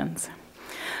acceptance.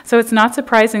 So it's not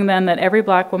surprising then that every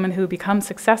Black woman who becomes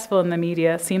successful in the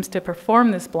media seems to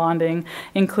perform this blonding,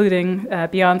 including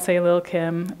Beyonce, Lil'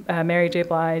 Kim, Mary J.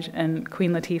 Blige, and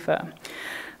Queen Latifah.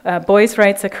 Boyce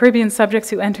writes that Caribbean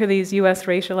subjects who enter these US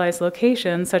racialized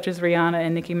locations, such as Rihanna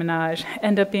and Nicki Minaj,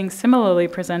 end up being similarly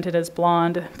presented as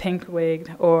blonde,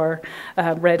 pink-wigged, or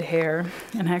red hair.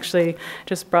 And I actually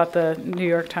just brought the New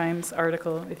York Times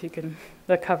article, if you can,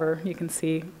 the cover, you can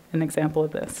see an example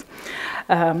of this.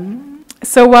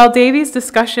 So while Davies'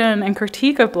 discussion and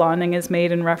critique of blonding is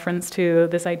made in reference to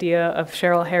this idea of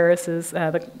Cheryl Harris's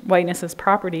the whiteness as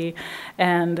property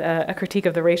and a critique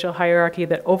of the racial hierarchy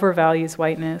that overvalues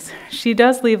whiteness, she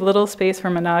does leave little space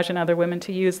for Minaj and other women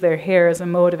to use their hair as a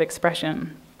mode of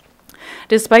expression.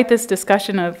 Despite this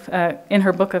discussion of, in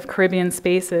her book of Caribbean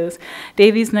Spaces,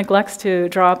 Davies neglects to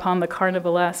draw upon the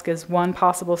carnivalesque as one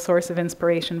possible source of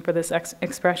inspiration for this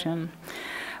expression.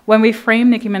 When we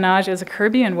frame Nicki Minaj as a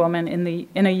Caribbean woman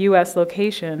in a US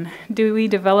location, do we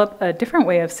develop a different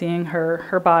way of seeing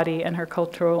her body and her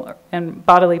cultural and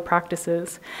bodily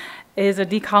practices? Is a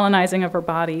decolonizing of her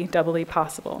body doubly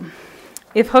possible?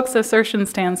 If Hook's assertion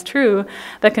stands true,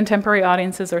 that contemporary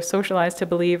audiences are socialized to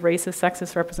believe racist,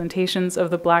 sexist representations of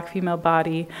the Black female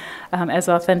body as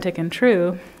authentic and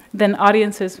true, then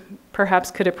audiences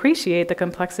perhaps could appreciate the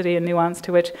complexity and nuance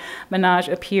to which Minaj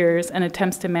appears and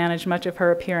attempts to manage much of her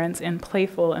appearance in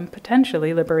playful and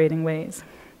potentially liberating ways.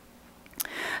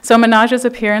 So Minaj's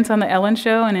appearance on The Ellen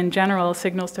Show and in general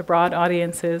signals to broad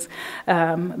audiences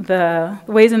the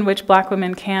ways in which Black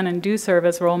women can and do serve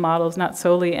as role models, not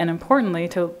solely and importantly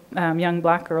to young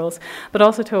Black girls, but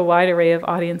also to a wide array of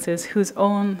audiences whose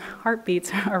own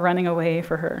heartbeats are running away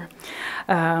for her.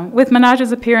 With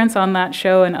Minaj's appearance on that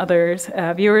show and others,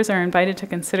 viewers are invited to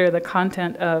consider the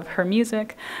content of her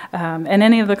music and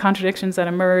any of the contradictions that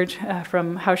emerge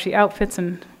from how she outfits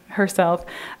and herself,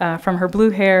 from her blue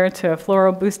hair to a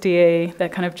floral bustier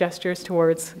that kind of gestures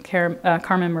towards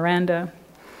Carmen Miranda.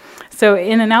 So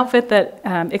in an outfit that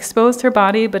exposed her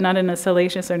body, but not in a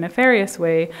salacious or nefarious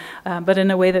way, but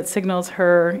in a way that signals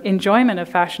her enjoyment of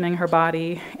fashioning her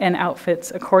body and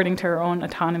outfits according to her own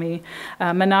autonomy,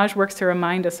 Minaj works to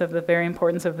remind us of the very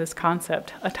importance of this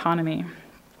concept, autonomy.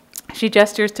 She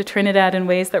gestures to Trinidad in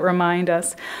ways that remind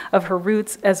us of her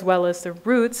roots as well as the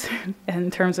roots,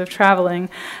 in terms of traveling,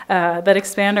 that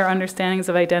expand our understandings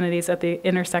of identities at the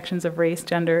intersections of race,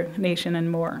 gender, nation, and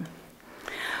more.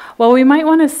 While we might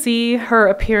want to see her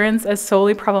appearance as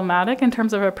solely problematic in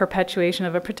terms of a perpetuation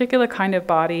of a particular kind of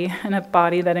body, and a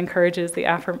body that encourages the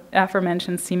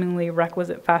aforementioned seemingly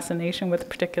requisite fascination with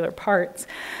particular parts,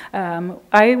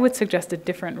 I would suggest a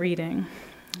different reading.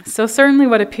 So certainly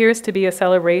what appears to be a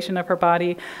celebration of her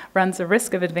body runs the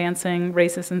risk of advancing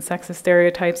racist and sexist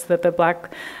stereotypes that the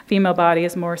black female body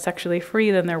is more sexually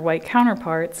free than their white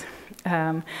counterparts.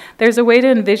 There's a way to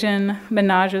envision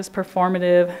Minaj's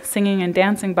performative singing and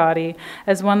dancing body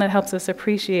as one that helps us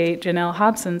appreciate Janelle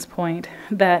Hobson's point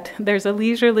that there's a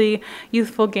leisurely,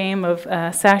 youthful game of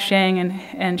sashaying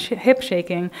and hip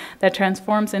shaking that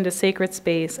transforms into sacred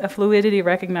space, a fluidity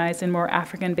recognized in more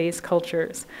African-based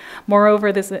cultures.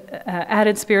 Moreover, this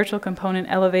added spiritual component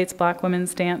elevates black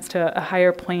women's dance to a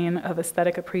higher plane of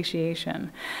aesthetic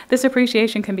appreciation. This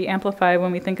appreciation can be amplified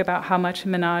when we think about how much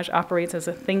Minaj operates as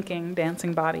a thinking,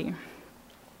 dancing body.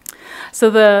 So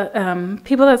the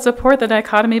people that support the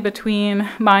dichotomy between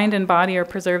mind and body or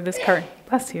preserve this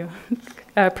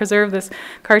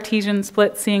Cartesian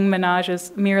split, seeing Minaj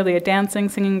as merely a dancing,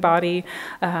 singing body,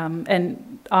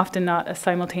 and often not a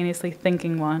simultaneously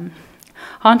thinking one.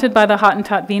 Haunted by the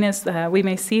Hottentot Venus, we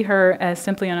may see her as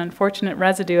simply an unfortunate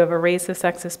residue of a racist,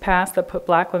 sexist past that put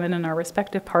black women in our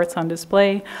respective parts on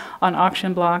display, on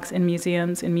auction blocks, in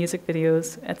museums, in music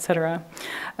videos, etc.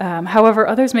 However,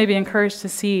 others may be encouraged to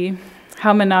see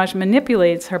how Minaj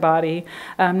manipulates her body,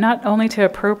 not only to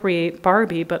appropriate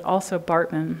Barbie, but also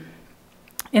Bartman.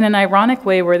 In an ironic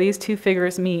way where these two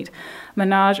figures meet,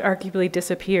 Minaj arguably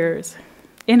disappears.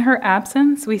 In her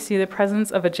absence, we see the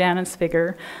presence of a Janus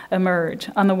figure emerge.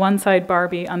 On the one side,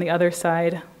 Barbie, on the other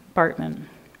side, Bartman.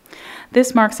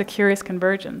 This marks a curious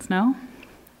convergence, no?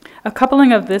 A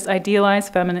coupling of this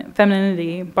idealized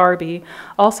femininity, Barbie,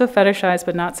 also fetishized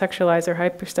but not sexualized or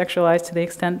hypersexualized to the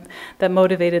extent that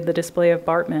motivated the display of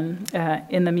Bartman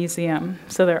in the museum,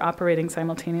 so they're operating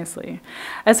simultaneously.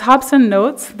 As Hobson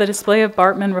notes, the display of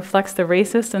Bartman reflects the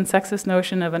racist and sexist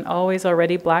notion of an always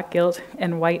already black guilt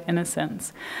and white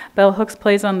innocence. Bell Hooks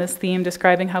plays on this theme,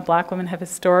 describing how black women have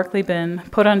historically been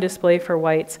put on display for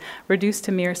whites, reduced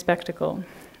to mere spectacle.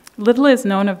 Little is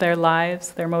known of their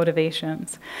lives, their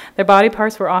motivations. Their body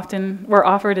parts were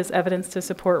offered as evidence to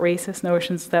support racist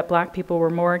notions that black people were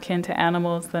more akin to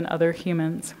animals than other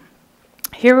humans.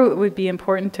 Here it would be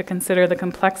important to consider the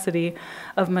complexity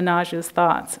of Minaj's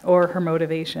thoughts or her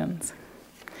motivations.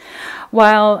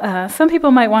 While some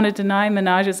people might want to deny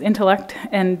Minaj's intellect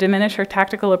and diminish her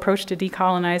tactical approach to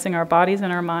decolonizing our bodies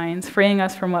and our minds, freeing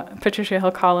us from what Patricia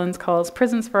Hill Collins calls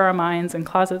prisons for our minds and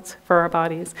closets for our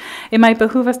bodies, it might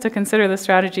behoove us to consider the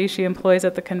strategy she employs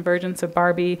at the convergence of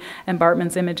Barbie and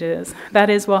Bartman's images. That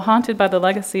is, while haunted by the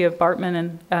legacy of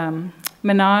Bartman and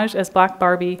Minaj as Black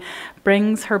Barbie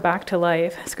brings her back to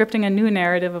life, scripting a new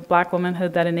narrative of black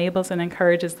womanhood that enables and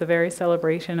encourages the very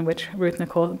celebration which Ruth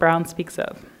Nicole Brown speaks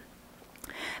of.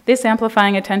 This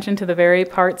amplifying attention to the very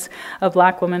parts of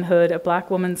black womanhood, of black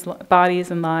women's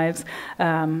bodies and lives,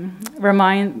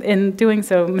 in doing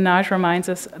so, Minaj reminds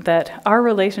us that our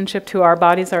relationship to our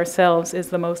bodies ourselves is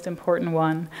the most important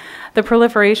one. The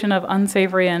proliferation of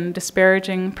unsavory and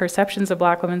disparaging perceptions of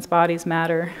black women's bodies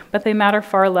matter, but they matter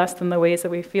far less than the ways that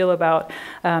we feel about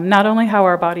not only how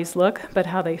our bodies look, but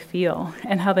how they feel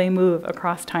and how they move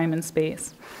across time and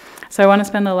space. So I want to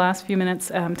spend the last few minutes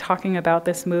talking about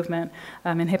this movement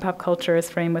in hip-hop culture as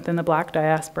framed within the black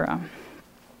diaspora.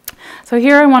 So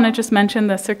here I want to just mention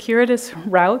the circuitous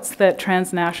routes that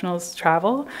transnationals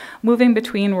travel, moving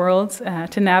between worlds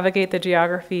to navigate the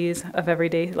geographies of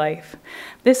everyday life.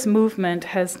 This movement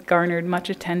has garnered much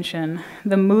attention.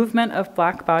 The movement of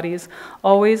black bodies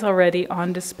always already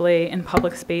on display in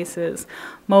public spaces,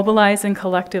 mobilizing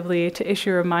collectively to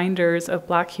issue reminders of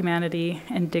black humanity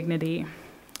and dignity.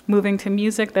 Moving to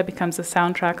music that becomes the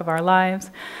soundtrack of our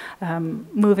lives,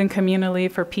 moving communally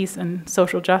for peace and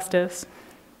social justice,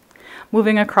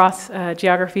 moving across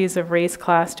geographies of race,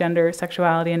 class, gender,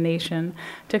 sexuality, and nation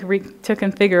to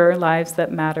configure lives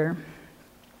that matter.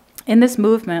 In this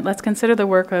movement, let's consider the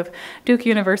work of Duke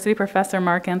University professor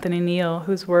Mark Anthony Neal,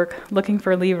 whose work, Looking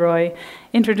for Leroy,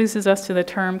 introduces us to the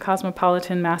term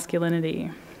cosmopolitan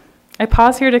masculinity. I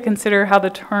pause here to consider how the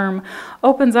term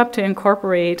opens up to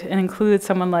incorporate and include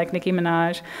someone like Nicki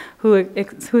Minaj,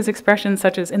 whose expressions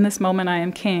such as, "in this moment I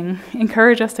am king,"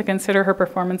 encourage us to consider her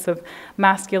performance of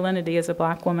masculinity as a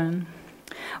black woman.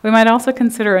 We might also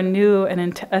consider a new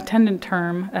and attendant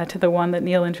term to the one that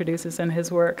Neal introduces in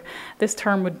his work. This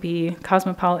term would be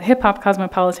hip-hop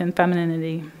cosmopolitan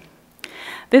femininity.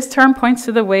 This term points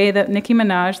to the way that Nicki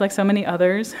Minaj, like so many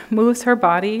others, moves her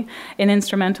body in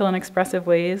instrumental and expressive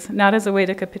ways, not as a way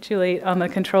to capitulate on the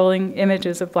controlling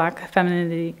images of Black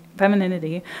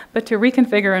femininity, but to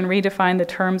reconfigure and redefine the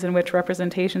terms in which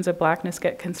representations of Blackness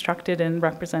get constructed and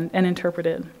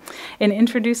interpreted. In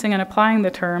introducing and applying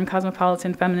the term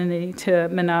cosmopolitan femininity to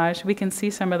Minaj, we can see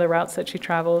some of the routes that she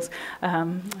travels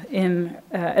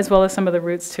as well as some of the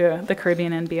routes to the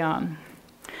Caribbean and beyond.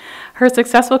 Her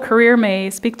successful career may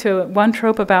speak to one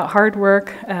trope about hard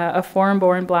work of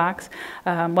foreign-born Blacks,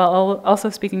 while also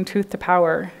speaking truth to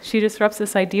power. She disrupts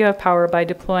this idea of power by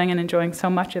deploying and enjoying so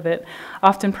much of it,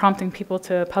 often prompting people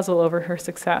to puzzle over her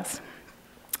success.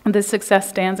 This success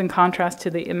stands in contrast to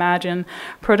the imagined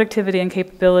productivity and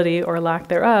capability, or lack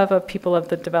thereof, of people of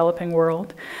the developing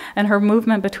world. And her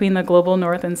movement between the global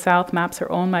North and South maps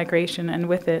her own migration, and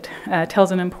with it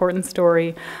tells an important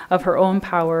story of her own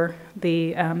power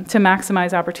to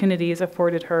maximize opportunities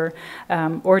afforded her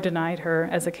or denied her,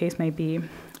 as the case may be,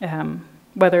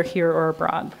 whether here or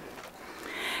abroad.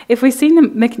 If we see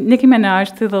Nicki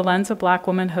Minaj through the lens of Black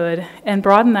womanhood and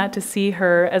broaden that to see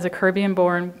her as a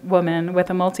Caribbean-born woman with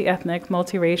a multi-ethnic,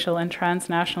 multiracial, and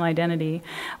transnational identity,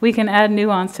 we can add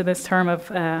nuance to this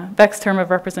vexed term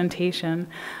of representation,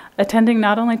 attending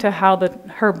not only to how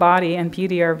her body and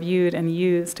beauty are viewed and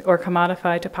used or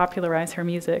commodified to popularize her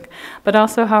music, but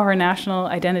also how her national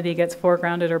identity gets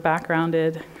foregrounded or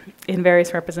backgrounded in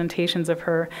various representations of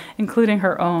her, including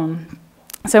her own.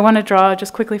 So I want to draw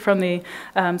just quickly from the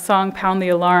song Pound the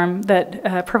Alarm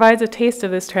that provides a taste of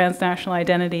this transnational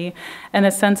identity and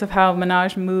a sense of how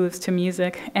Minaj moves to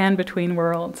music and between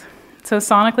worlds. So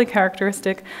sonically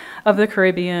characteristic of the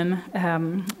Caribbean,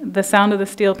 the sound of the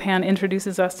steel pan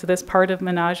introduces us to this part of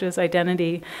Minaj's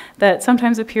identity that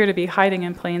sometimes appear to be hiding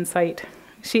in plain sight.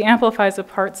 She amplifies the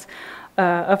parts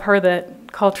of her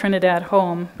that call Trinidad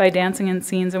home by dancing in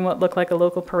scenes in what look like a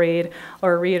local parade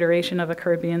or a reiteration of a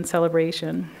Caribbean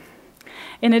celebration.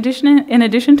 In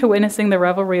addition to witnessing the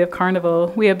revelry of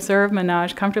Carnival, we observe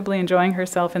Minaj comfortably enjoying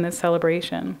herself in this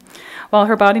celebration. While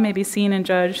her body may be seen and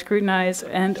judged, scrutinized,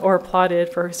 or applauded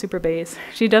for her super bass,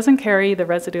 she doesn't carry the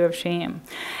residue of shame.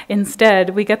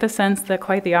 Instead, we get the sense that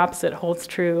quite the opposite holds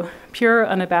true, pure,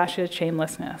 unabashed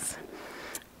shamelessness.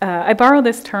 I borrow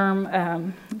this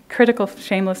term, critical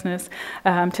shamelessness,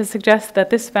 to suggest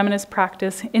that this feminist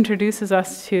practice introduces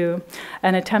us to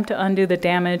an attempt to undo the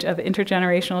damage of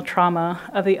intergenerational trauma,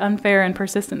 of the unfair and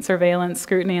persistent surveillance,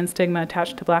 scrutiny, and stigma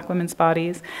attached to Black women's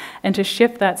bodies, and to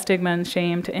shift that stigma and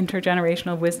shame to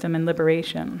intergenerational wisdom and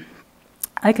liberation.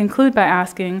 I conclude by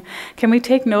asking, can we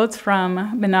take notes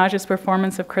from Minaj's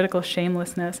performance of critical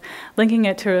shamelessness, linking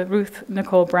it to Ruth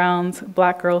Nicole Brown's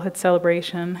Black Girlhood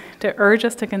celebration, to urge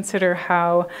us to consider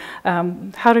how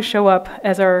to show up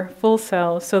as our full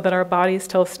selves so that our bodies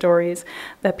tell stories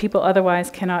that people otherwise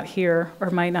cannot hear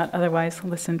or might not otherwise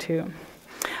listen to.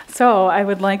 So I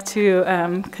would like to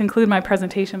conclude my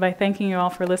presentation by thanking you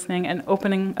all for listening and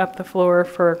opening up the floor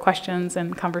for questions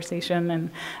and conversation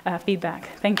and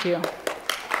feedback. Thank you.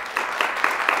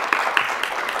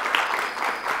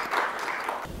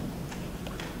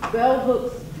 Bell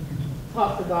Hooks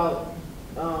talks about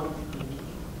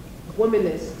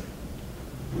womanist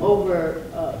over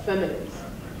feminist.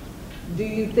 Do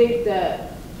you think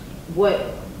that what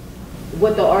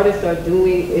the artists are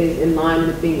doing is in line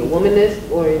with being a womanist,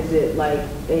 or is it like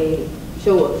a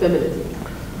show of feminism?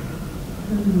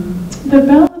 The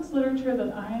Bell Hooks literature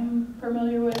that I'm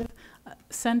familiar with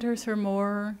centers her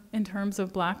more in terms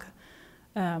of Black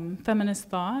feminist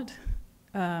thought.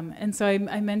 And so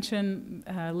I mentioned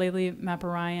Layli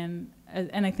Maparayan,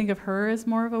 and I think of her as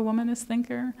more of a womanist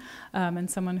thinker, and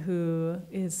someone who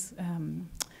is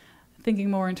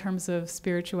thinking more in terms of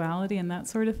spirituality and that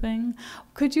sort of thing.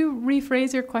 Could you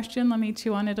rephrase your question? Let me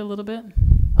chew on it a little bit.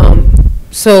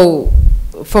 So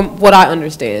from what I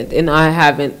understand, and I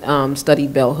haven't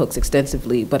studied Bell Hooks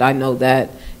extensively, but I know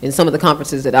that in some of the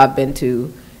conferences that I've been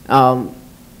to,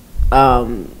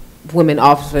 women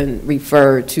often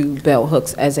refer to Bell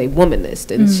Hooks as a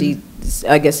womanist, and she,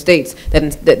 I guess, states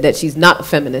that she's not a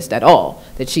feminist at all,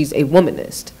 that she's a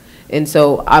womanist. And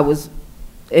so I was,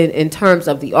 in terms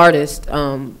of the artist,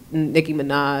 Nicki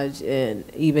Minaj and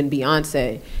even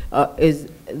Beyonce, is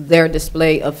their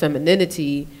display of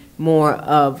femininity more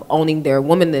of owning their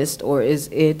womanist, or is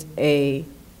it a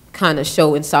kind of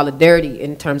show in solidarity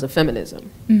in terms of feminism?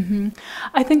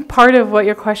 I think part of what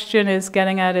your question is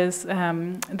getting at is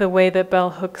the way that Bell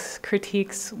Hooks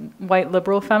critiques white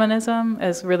liberal feminism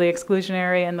as really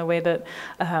exclusionary, and the way that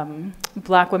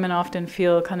Black women often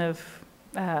feel kind of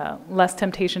less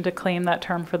temptation to claim that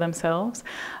term for themselves.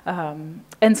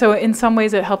 And so in some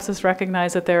ways it helps us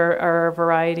recognize that there are a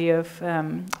variety of,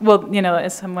 well, you know,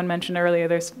 as someone mentioned earlier,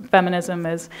 there's feminism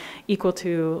is equal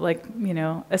to, like, you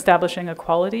know, establishing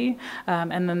equality,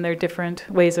 and then there are different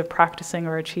ways of practicing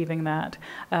or achieving that.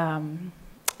 And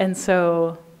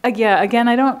so, yeah, again,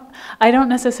 I don't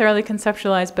necessarily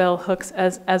conceptualize bell hooks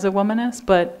as a womanist,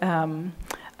 but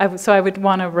so I would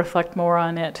want to reflect more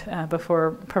on it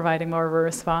before providing more of a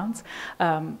response.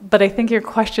 But I think your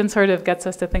question sort of gets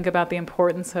us to think about the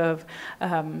importance of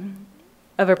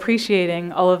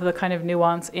appreciating all of the kind of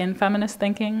nuance in feminist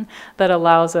thinking that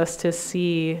allows us to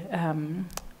see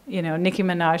you know, Nicki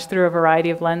Minaj through a variety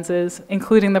of lenses,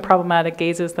 including the problematic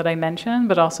gazes that I mentioned,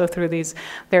 but also through these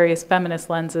various feminist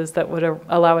lenses that would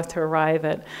allow us to arrive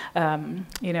at,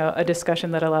 you know, a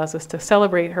discussion that allows us to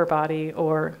celebrate her body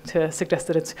or to suggest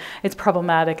that it's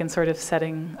problematic and sort of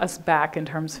setting us back in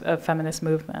terms of feminist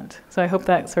movement. So I hope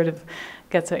that sort of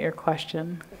gets at your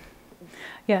question.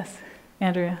 Yes,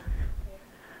 Andrea.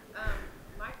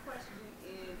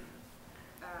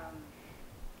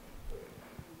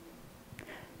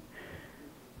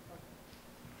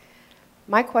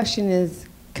 My question is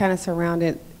kind of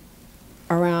surrounded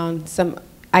around some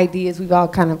ideas we've all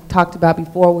kind of talked about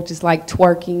before, which is like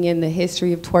twerking and the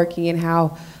history of twerking and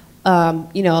how,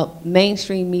 you know,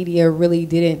 mainstream media really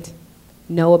didn't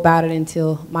know about it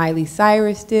until Miley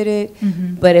Cyrus did it.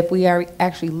 Mm-hmm. But if we are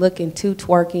actually look into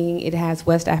twerking, it has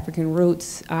West African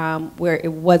roots, where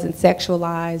it wasn't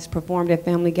sexualized, performed at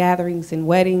family gatherings and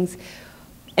weddings.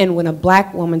 And when a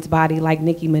black woman's body, like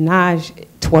Nicki Minaj,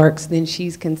 twerks, then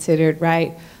she's considered,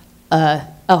 right, a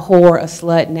whore, a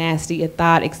slut, nasty, a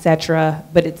thought, etc.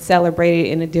 But it's celebrated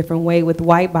in a different way with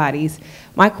white bodies.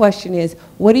 My question is,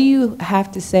 what do you have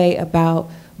to say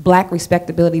about black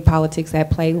respectability politics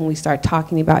at play when we start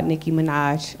talking about Nicki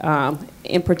Minaj,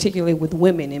 and particularly with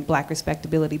women in black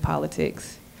respectability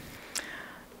politics?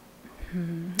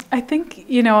 I think,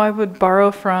 you know, I would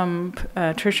borrow from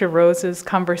Tricia Rose's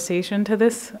conversation to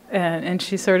this, and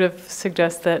she sort of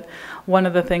suggests that one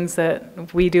of the things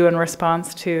that we do in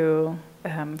response to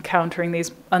countering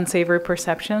these unsavory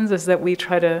perceptions is that we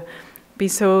try to be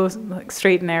so like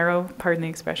straight and narrow, pardon the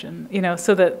expression, you know,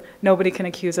 so that nobody can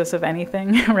accuse us of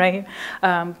anything, right?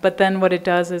 But then what it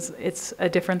does is it's a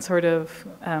different sort of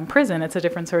prison, it's a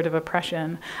different sort of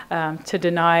oppression to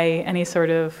deny any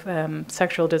sort of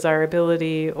sexual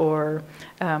desirability or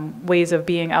ways of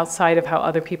being outside of how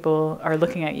other people are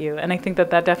looking at you. And I think that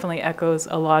that definitely echoes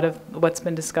a lot of what's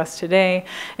been discussed today,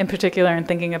 in particular in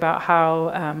thinking about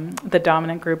how the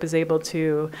dominant group is able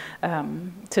to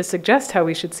suggest how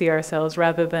we should see ourselves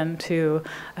rather than to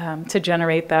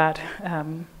generate that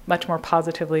much more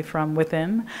positively from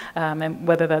within, and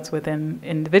whether that's within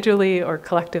individually or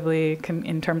collectively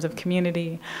in terms of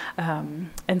community. And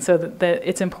so that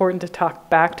it's important to talk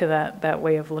back to that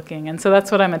way of looking. And so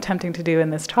that's what I'm attempting to do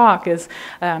in this talk, is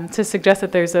to suggest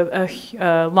that there's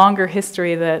a longer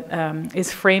history that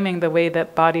is framing the way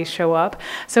that bodies show up.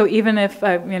 So even if,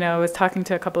 you know, I was talking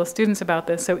to a couple of students about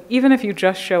this, so even if you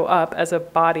just show up as a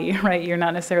body, right, you're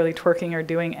not necessarily twerking or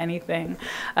doing anything,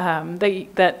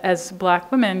 that as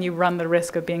black women, you run the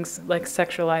risk of being like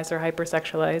sexualized or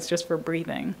hypersexualized just for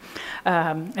breathing.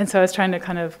 And so I was trying to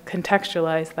kind of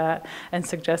contextualize that and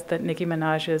suggest that Nicki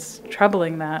Minaj is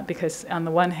troubling that, because on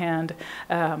the one hand,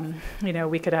 you know,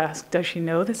 we could ask, does she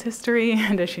know this history?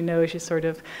 And does she know she's sort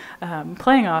of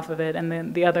playing off of it? And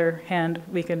then the other hand,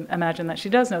 we can imagine that she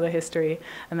does know the history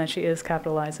and that she is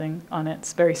capitalizing on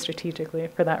it very strategically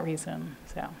for that reason.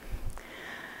 So.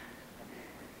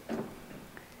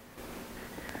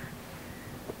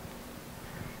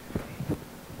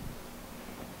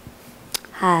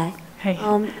 Hi. Hey.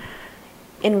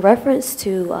 In reference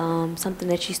to something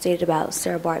that you stated about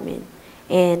Sarah Bartman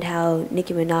and how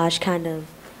Nicki Minaj kind of,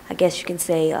 I guess you can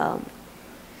say, not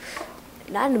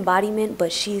an embodiment,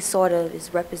 but she sort of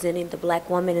is representing the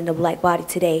black woman and the black body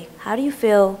today. How do you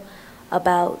feel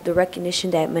about the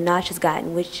recognition that Minaj has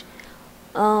gotten, which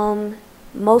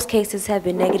most cases have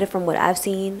been negative from what I've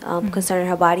seen concerning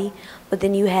her body, but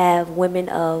then you have women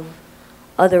of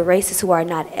other races who are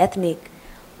not ethnic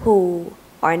who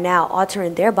are now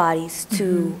altering their bodies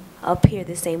to appear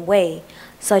the same way,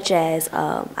 such as,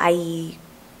 i.e.,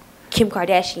 Kim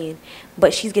Kardashian,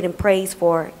 but she's getting praised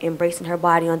for embracing her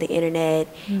body on the internet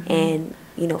and,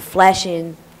 you know,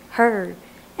 flashing her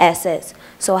assets.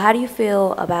 So how do you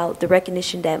feel about the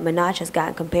recognition that Minaj has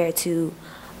gotten compared to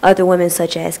other women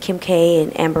such as Kim K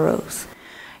and Amber Rose?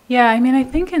 Yeah, I mean, I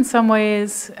think in some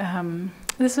ways,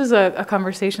 this is a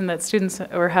conversation that students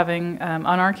are having on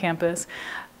our campus.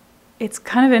 It's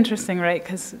kind of interesting, right?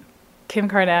 Because Kim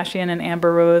Kardashian and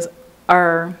Amber Rose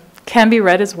can be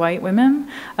read as white women,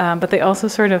 but they also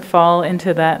sort of fall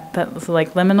into that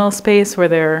like liminal space where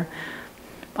they're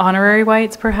honorary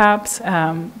whites, perhaps,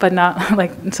 but not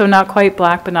not quite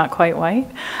black, but not quite white.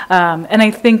 And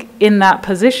I think in that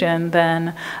position,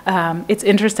 then it's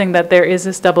interesting that there is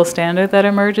this double standard that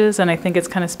emerges, and I think it's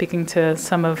kind of speaking to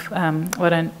some of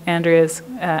what Andrea is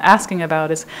asking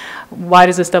about, is why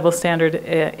does this double standard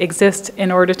exist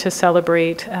in order to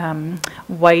celebrate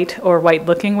white or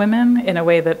white-looking women in a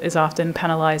way that is often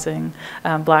penalizing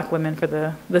black women for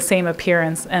the same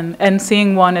appearance, and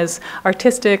seeing one as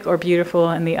artistic or beautiful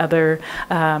and the other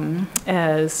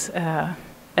as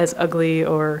ugly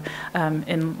or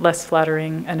in less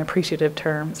flattering and appreciative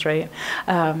terms, right?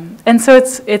 And so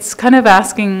it's kind of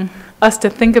asking us to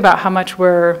think about how much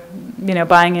we're,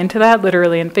 buying into that,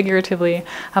 literally and figuratively,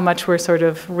 how much we're sort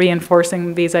of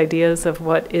reinforcing these ideas of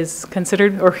what is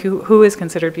considered, or who is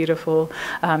considered beautiful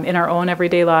in our own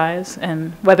everyday lives,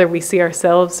 and whether we see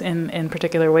ourselves in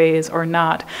particular ways or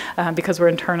not, because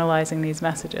we're internalizing these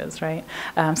messages, right?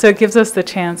 So it gives us the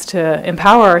chance to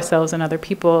empower ourselves and other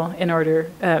people in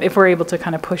order, if we're able to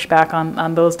kind of push back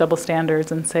on those double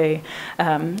standards and say,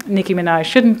 Nicki Minaj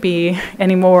shouldn't be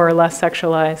any more or less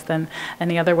sexualized than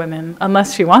any other women,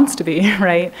 unless she wants to be,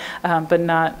 right? But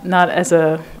not as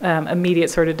a immediate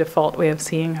sort of default way of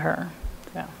seeing her.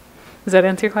 Yeah. Does that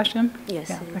answer your question? Yes.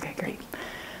 Yeah. Okay, great.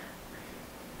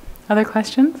 Other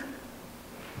questions?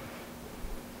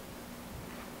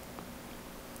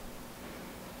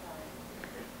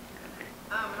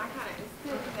 It's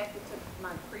still connected to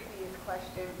my previous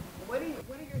question. What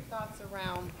are your thoughts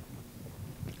around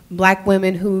black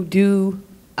women who do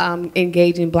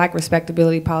engage in black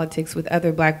respectability politics with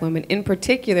other black women, in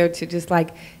particular to just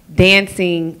like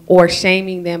dancing or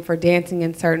shaming them for dancing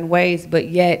in certain ways, but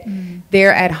yet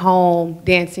they're at home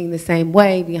dancing the same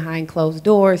way behind closed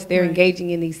doors. They're engaging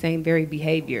in these same very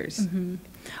behaviors.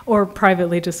 Or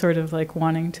privately just sort of like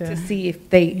wanting to see if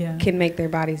they can make their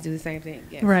bodies do the same thing.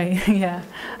 Yes. Right, yeah.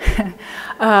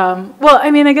 Well, I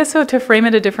mean, I guess so to frame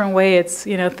it a different way, it's,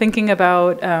 thinking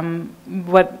about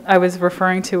what I was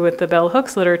referring to with the bell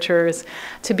hooks literature is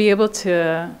to be able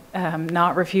to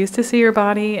not refuse to see your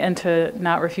body and to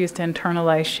not refuse to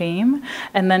internalize shame,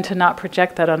 and then to not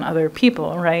project that on other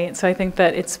people, right? So I think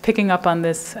that it's picking up on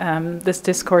this this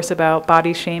discourse about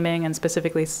body shaming and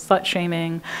specifically slut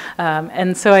shaming,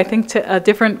 and so I think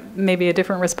maybe a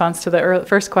different response to the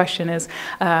first question is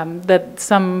that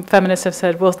some feminists have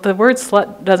said, well, the word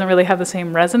slut doesn't really have the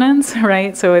same resonance,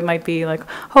 right? So it might be like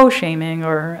hoe shaming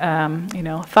or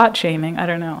thought shaming, I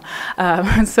don't know.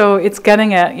 So it's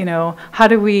getting at, how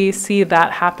do we see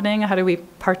that happening? How do we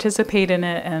participate in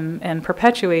it and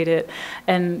perpetuate it,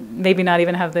 and maybe not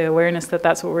even have the awareness that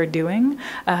that's what we're doing,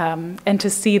 and to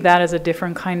see that as a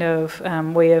different kind of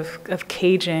way of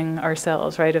caging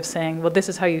ourselves, right? Of saying, well, this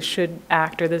is how you should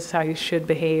act, or this is how you should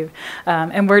behave,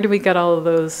 and where do we get all of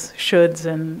those shoulds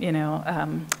and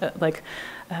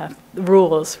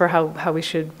rules for how we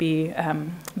should be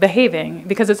behaving,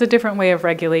 because it's a different way of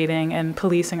regulating and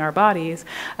policing our bodies,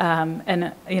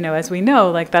 and as we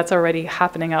know, like that's already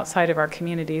happening outside of our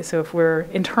community. So if we're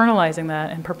internalizing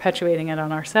that and perpetuating it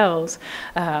on ourselves,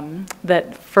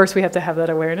 that first we have to have that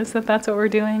awareness that that's what we're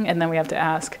doing, and then we have to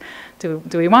ask, do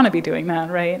we want to be doing that,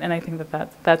 right? And I think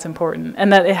that's important,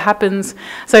 and that it happens.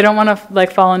 So I don't want to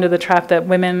fall into the trap that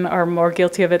women are more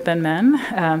guilty of it than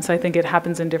men. So I think it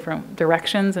happens in different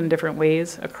directions and different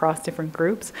ways across different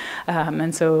groups,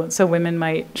 and so women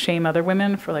might shame other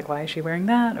women for why is she wearing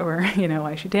that, or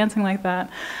why is she dancing like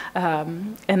that,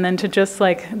 and then to just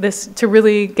to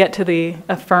really get to the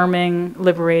affirming,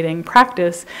 liberating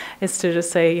practice is to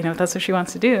just say, if that's what she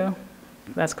wants to do,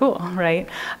 that's cool, right?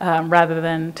 Rather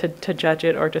than to judge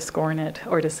it or to scorn it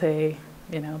or to say,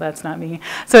 that's not me.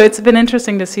 So it's been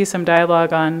interesting to see some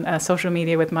dialogue on social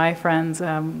media with my friends.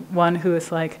 One who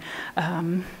is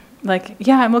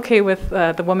yeah, I'm okay with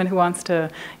the woman who wants to,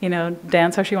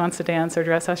 dance how she wants to dance, or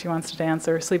dress how she wants to dance,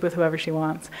 or sleep with whoever she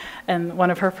wants. And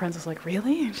one of her friends was like,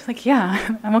 really? And she's like,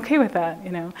 yeah, I'm okay with that,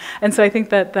 And so I think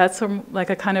that that's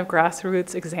a kind of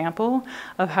grassroots example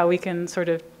of how we can sort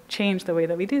of change the way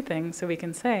that we do things, so we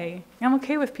can say, I'm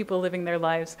okay with people living their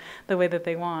lives the way that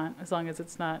they want, as long as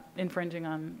it's not infringing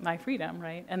on my freedom,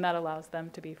 right? And that allows them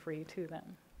to be free too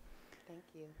then. Thank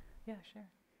you. Yeah, sure.